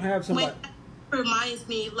 Don't have somebody. Reminds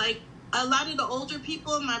me, like a lot of the older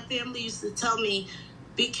people in my family used to tell me,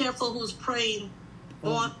 be careful who's praying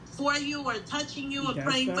for you or touching you and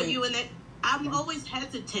praying for you. And I'm always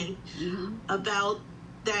hesitant about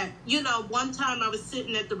that. One time I was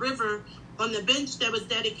sitting at the river on the bench that was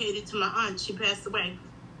dedicated to my aunt. She passed away.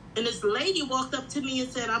 And this lady walked up to me and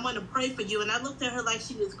said, I want to pray for you. And I looked at her like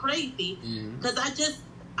she was crazy. Because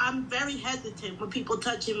I'm very hesitant when people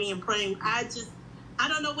touching me and praying. I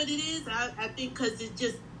don't know what it is. I think because it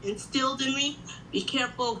just instilled in me, be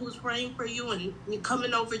careful who's praying for you and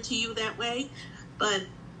coming over to you that way. But,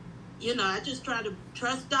 I just try to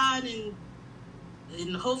trust God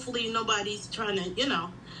and hopefully nobody's trying to,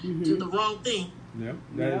 do the wrong thing. Yep,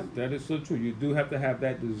 that is so true. You do have to have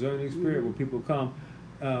that discerning spirit when people come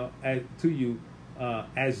to you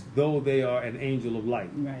as though they are an angel of light.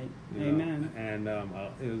 Right. Amen. And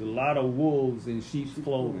there's a lot of wolves in sheep's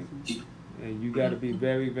clothing. And you got to be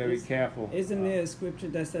very, very careful. Isn't there a scripture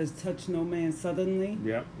that says, touch no man suddenly?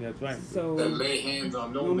 Yep, that's right. So that lay hands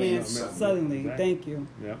on no man suddenly. Right. Thank you.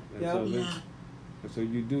 Yep. So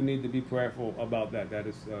you do need to be prayerful about that. That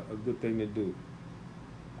is a good thing to do.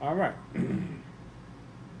 All right.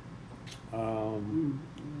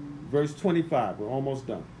 Verse 25. We're almost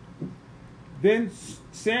done. Then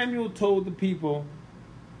Samuel told the people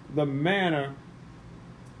the manner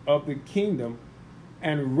of the kingdom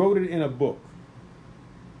and wrote it in a book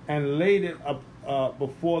and laid it up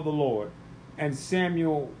before the Lord. And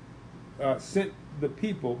Samuel sent the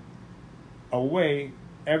people away,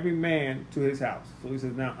 every man to his house. So he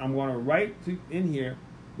says, now I'm going to write in here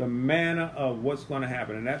the manner of what's going to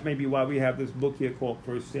happen. And that may be why we have this book here called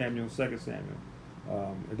 1 Samuel, 2 Samuel.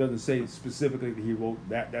 It doesn't say specifically that he wrote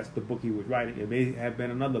that. That's the book he was writing. It may have been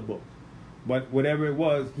another book. But whatever it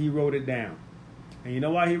was, he wrote it down. And you know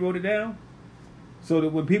why he wrote it down? So that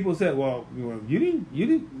when people said, well, you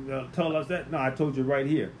didn't tell us that. No, I told you right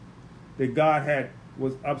here that God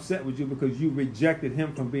was upset with you because you rejected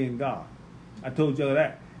him from being God. I told you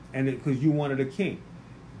that. And because you wanted a king.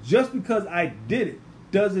 Just because I did it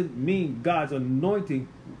doesn't mean God's anointing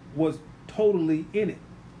was totally in it.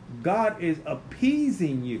 God is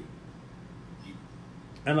appeasing you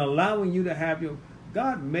and allowing you to have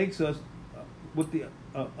God makes us with the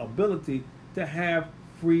ability to have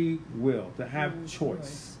free will, to have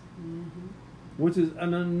choice, which is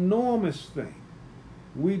an enormous thing.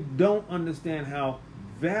 We don't understand how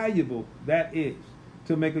valuable that is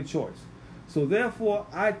to make a choice. So therefore,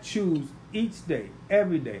 I choose each day,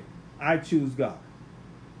 every day, I choose God.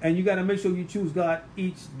 And you got to make sure you choose God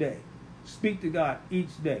each day. Speak to God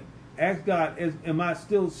each day. Ask God, am I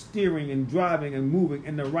still steering and driving and moving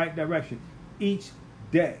in the right direction each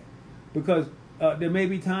day? Because there may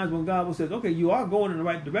be times when God will say, okay, you are going in the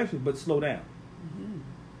right direction, but slow down.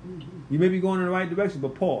 You may be going in the right direction,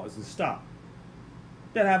 but pause and stop.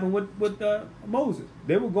 That happened with Moses.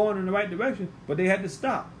 They were going in the right direction, but they had to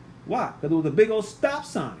stop. Why? Because there was a big old stop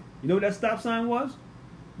sign. You know what that stop sign was?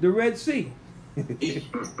 The Red Sea.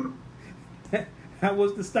 That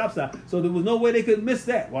was the stop sign. So there was no way they could miss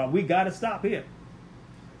that. Well, we got to stop here.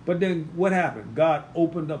 But then what happened? God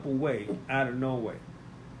opened up a way out of no way.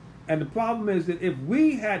 And the problem is that if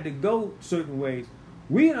we had to go certain ways,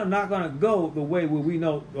 we are not going to go the way where we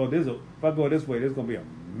know, if I go this way, there's going to be a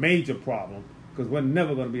major problem because we're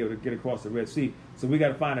never going to be able to get across the Red Sea. So we got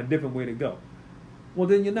to find a different way to go. Well,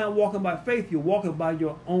 then you're not walking by faith. You're walking by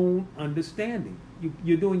your own understanding.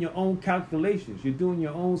 You're doing your own calculations. You're doing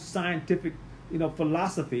your own scientific,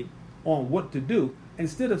 philosophy on what to do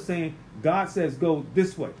instead of saying God says go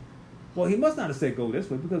this way. Well, he must not have said go this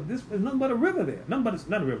way because there's nothing but a river there. Nothing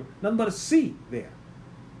but a sea there.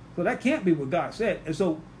 So that can't be what God said. And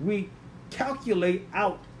so we calculate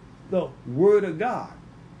out the word of God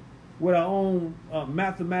with our own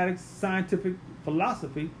mathematics, scientific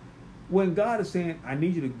philosophy. When God is saying, I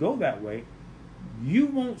need you to go that way, you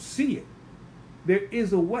won't see it. There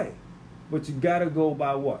is a way, but you got to go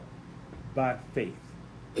by what? By faith.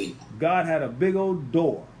 God had a big old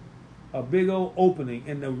door, a big old opening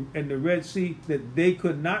in the Red Sea that they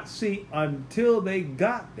could not see until they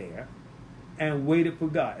got there and waited for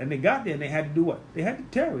God. And they got there and they had to do what? They had to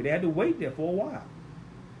tarry. They had to wait there for a while.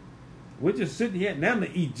 We're just sitting here. Now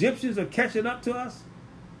the Egyptians are catching up to us.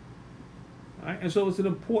 All right? And so it's an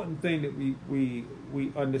important thing that we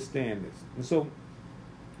understand this. And so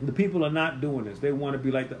the people are not doing this. They want to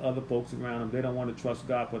be like the other folks around them. They don't want to trust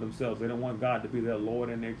God for themselves. They don't want God to be their Lord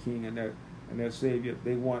and their King and their Savior.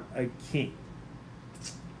 They want a king.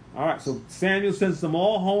 All right, so Samuel sends them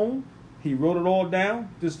all home. He wrote it all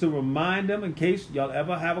down just to remind them in case y'all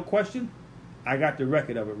ever have a question. I got the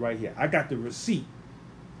record of it right here. I got the receipt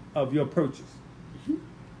of your purchase.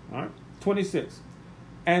 All right, 26.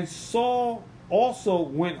 And Saul also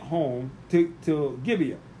went home to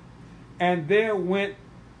Gibeah, and there went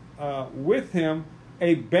with him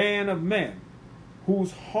a band of men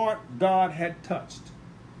whose heart God had touched.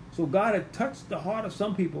 So God had touched the heart of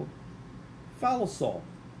some people. Follow Saul.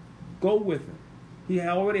 Go with him. He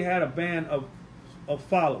already had a band of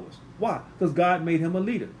followers. Why? Because God made him a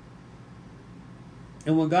leader.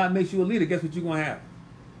 And when God makes you a leader, guess what you're going to have?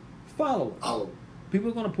 Followers. People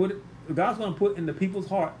are going to put it, God's going to put in the people's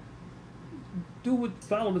heart,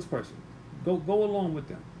 follow this person. Go along with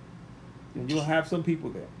them. And you'll have some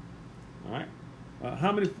people there. All right.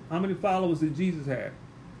 How many followers did Jesus have?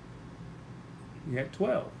 He had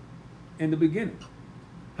 12 in the beginning.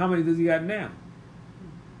 How many does he got now?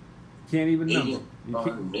 Can't even number.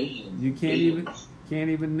 You can't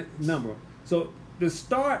even number. So the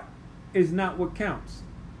start is not what counts.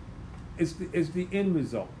 It's the end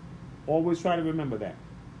result. Always try to remember that.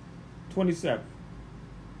 27.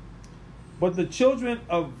 But the children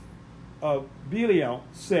of Belial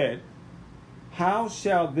said, how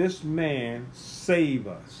shall this man save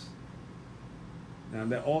us? Now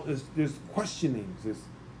there's questionings.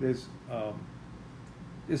 There's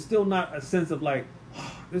still not a sense of like,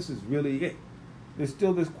 oh, this is really it. There's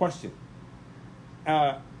still this question.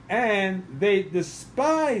 And they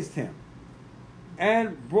despised him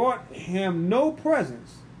and brought him no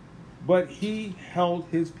presents, but he held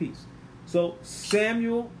his peace. So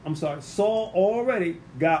Saul already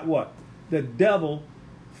got what? The devil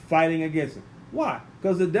fighting against him. Why?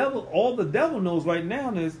 Because all the devil knows right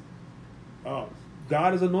now is,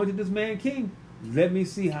 God has anointed this man king. Let me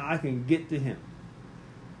see how I can get to him.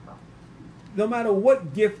 No matter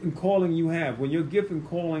what gift and calling you have, when your gift and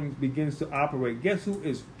calling begins to operate, guess who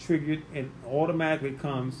is triggered and automatically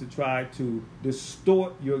comes to try to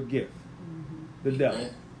distort your gift? The devil.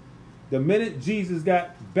 The minute Jesus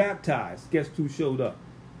got baptized, guess who showed up?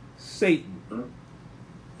 Satan.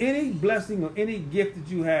 Any blessing or any gift that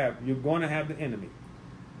you have, you're going to have the enemy.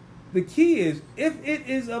 The key is, if it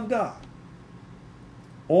is of God,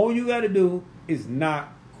 all you got to do is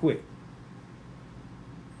not quit.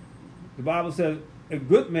 The Bible says a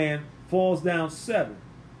good man falls down 7,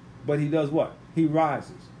 but he does what? He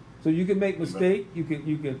rises. So you can make mistakes. You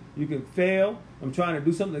can fail. I'm trying to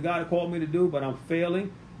do something that God called me to do, but I'm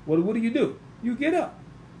failing. What do? You get up.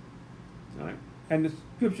 All right. And the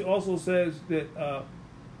scripture also says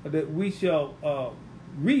that we shall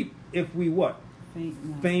reap if we what? Faint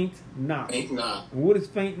not. Faint not. Faint not. And what does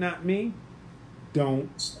faint not mean? Don't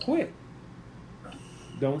quit.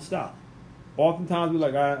 Don't stop. Oftentimes we're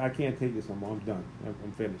like, I can't take this anymore. I'm done.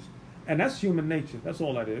 I'm finished. And that's human nature. That's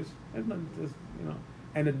all that is. It's not, it's, you know.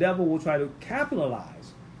 And the devil will try to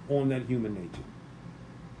capitalize on that human nature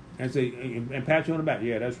and say and pat you on the back.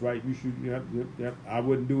 Yeah, that's right. You should. Yep. I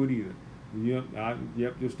wouldn't do it either.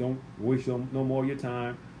 Yep. Just don't waste no more of your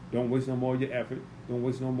time. Don't waste no more of your effort. Don't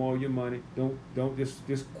waste no more of your money. Don't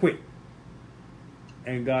just quit.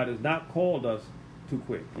 And God has not called us to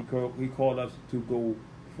quit. He called us to go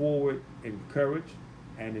forward in courage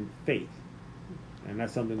and in faith. And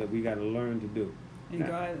that's something that we got to learn to do. And now,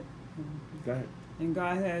 God, go ahead. And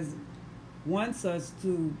God wants us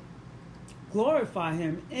to glorify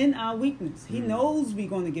Him in our weakness. He knows we're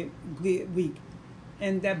going to get weak,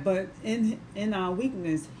 but in our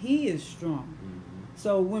weakness, He is strong.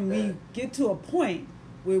 So when we get to a point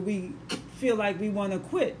where we feel like we want to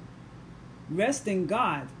quit, rest in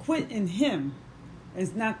God, quit in Him,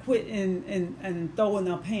 and not quit in throwing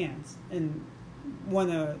up hands and want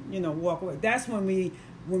to walk away. That's when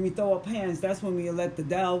we throw up hands. That's when we let the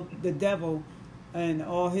devil and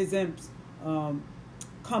all his imps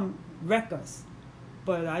come wreck us.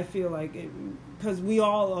 But I feel like because we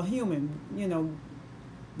all are human,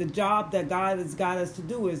 the job that God has got us to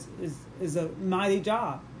do is a mighty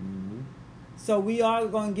job. Mm-hmm. So we are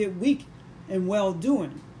going to get weak in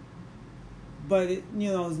well-doing. But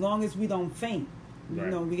as long as we don't faint,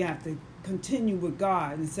 right. We have to continue with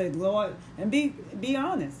God and say, Lord, and be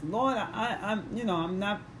honest, Lord, I'm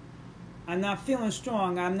not feeling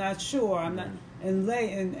strong. I'm not sure. I'm not,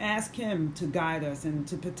 and ask Him to guide us and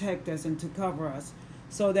to protect us and to cover us,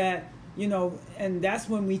 so that and that's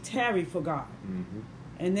when we tarry for God. Mm-hmm.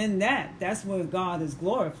 And then that's where God is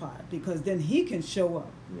glorified, because then He can show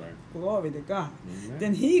up. Right. Glory to God. Amen.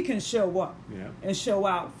 Then He can show up and show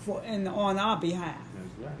out on our behalf.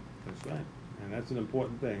 That's right. And that's an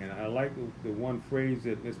important thing. And I like the one phrase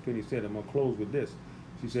that Miss Penny said. I'm going to close with this.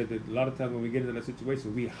 She said that a lot of times when we get into that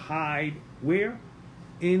situation, we hide where?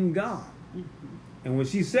 In God. Mm-hmm. And when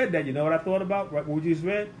she said that, you know what I thought about? Right, what we just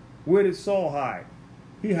read? Where did Saul hide?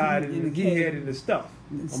 He hid in the stuff,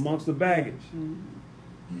 amongst the baggage.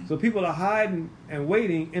 Mm-hmm. So people are hiding and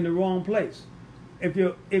waiting in the wrong place. If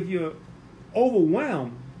you're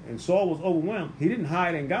overwhelmed, and Saul was overwhelmed, he didn't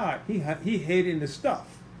hide in God. He hid in the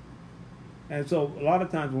stuff. And so a lot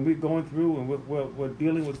of times when we're going through and we're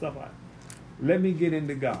dealing with stuff, let me get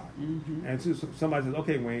into God. Mm-hmm. And so somebody says,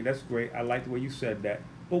 okay, Wayne, that's great. I like the way you said that.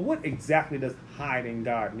 But what exactly does hide in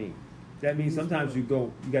God mean? That means sometimes you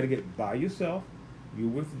got to get by yourself. You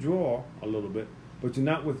withdraw a little bit, but you're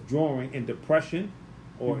not withdrawing in depression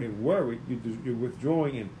or in worry. You're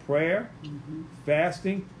withdrawing in prayer,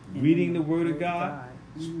 fasting, reading the Word of God,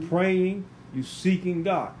 praying, you seeking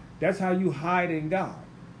God. That's how you hide in God.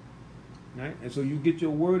 Right? And so you get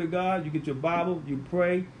your Word of God, you get your Bible, you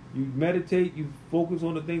pray, you meditate, you focus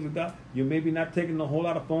on the things of God. You're maybe not taking a whole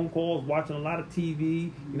lot of phone calls, watching a lot of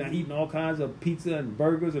TV, you're not eating all kinds of pizza and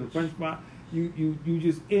burgers and French fries. You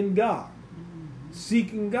just in God,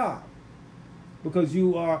 seeking God, because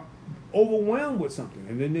you are overwhelmed with something,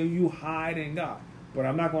 and then you hide in God. But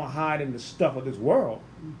I'm not going to hide in the stuff of this world.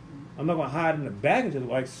 I'm not going to hide in the baggage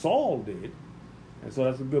like Saul did. And so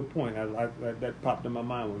that's a good point. That popped in my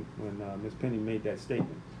mind when Miss Penny made that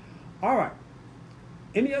statement. All right.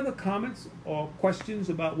 Any other comments or questions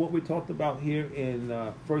about what we talked about here in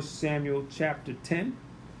 1 Samuel chapter 10?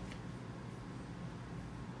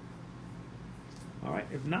 All right.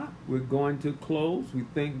 If not, we're going to close. We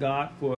thank God for